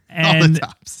 And all the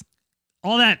tops.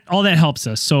 All that helps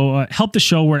us. So help the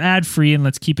show. We're ad free, and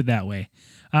let's keep it that way.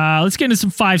 Let's get into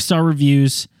some 5-star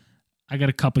reviews. I got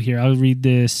a couple here. I'll read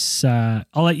this. I'll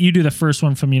let you do the first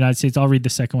one from the United States. I'll read the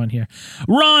second one here.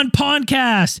 Ron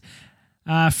Podcast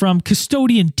from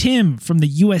Custodian Tim from the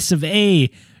US of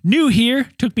A. New here.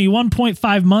 Took me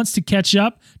 1.5 months to catch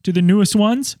up to the newest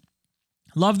ones.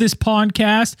 Love this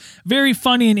podcast. Very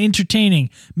funny and entertaining.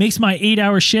 Makes my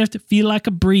 8-hour shift feel like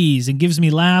a breeze and gives me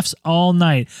laughs all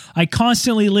night. I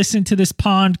constantly listen to this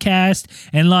podcast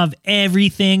and love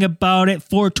everything about it.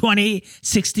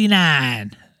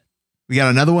 42069. We got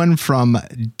another one from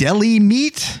Deli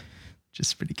Meat.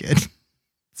 Just pretty good.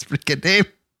 It's a pretty good name.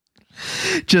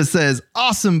 Just says,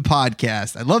 awesome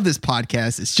podcast. I love this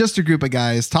podcast. It's just a group of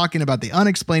guys talking about the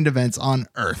unexplained events on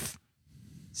Earth.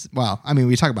 Well, I mean,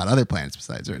 we talk about other planets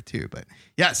besides Earth too, but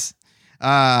yes.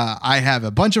 I have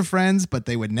a bunch of friends, but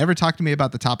they would never talk to me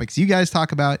about the topics you guys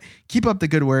talk about. Keep up the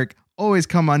good work. Always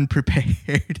come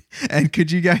unprepared. And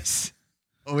could you guys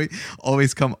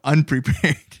always come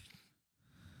unprepared?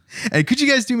 And could you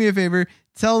guys do me a favor?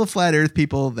 Tell the flat Earth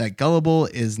people that gullible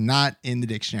is not in the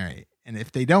dictionary. And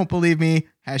if they don't believe me,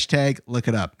 hashtag look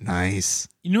it up. Nice.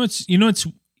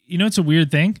 It's a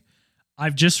weird thing.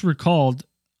 I've just recalled,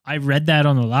 I read that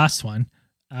on the last one.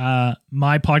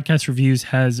 My podcast reviews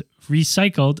has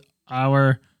recycled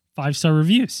our 5-star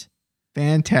reviews.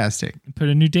 Fantastic. And put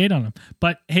a new date on them.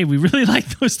 But hey, we really like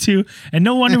those two. And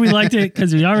no wonder we liked it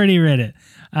because we already read it.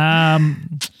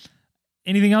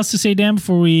 Anything else to say, Dan,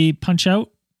 before we punch out?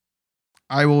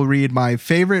 I will read my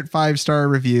favorite 5-star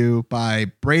review by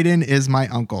Braden is my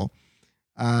uncle.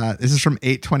 This is from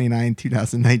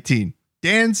 8/29/2019.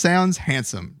 Dan sounds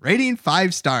handsome. Rating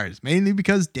 5 stars, mainly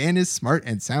because Dan is smart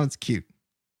and sounds cute.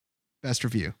 Best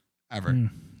review ever.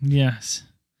 Yes.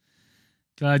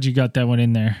 Glad you got that one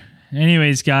in there.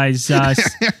 Anyways, guys,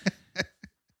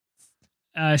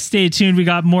 stay tuned. We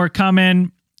got more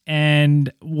coming, and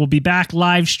we'll be back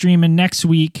live streaming next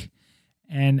week.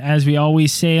 And as we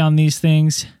always say on these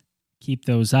things, keep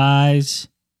those eyes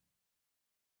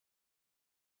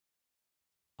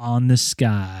on the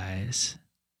skies.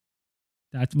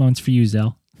 That one's for you,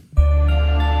 Zell.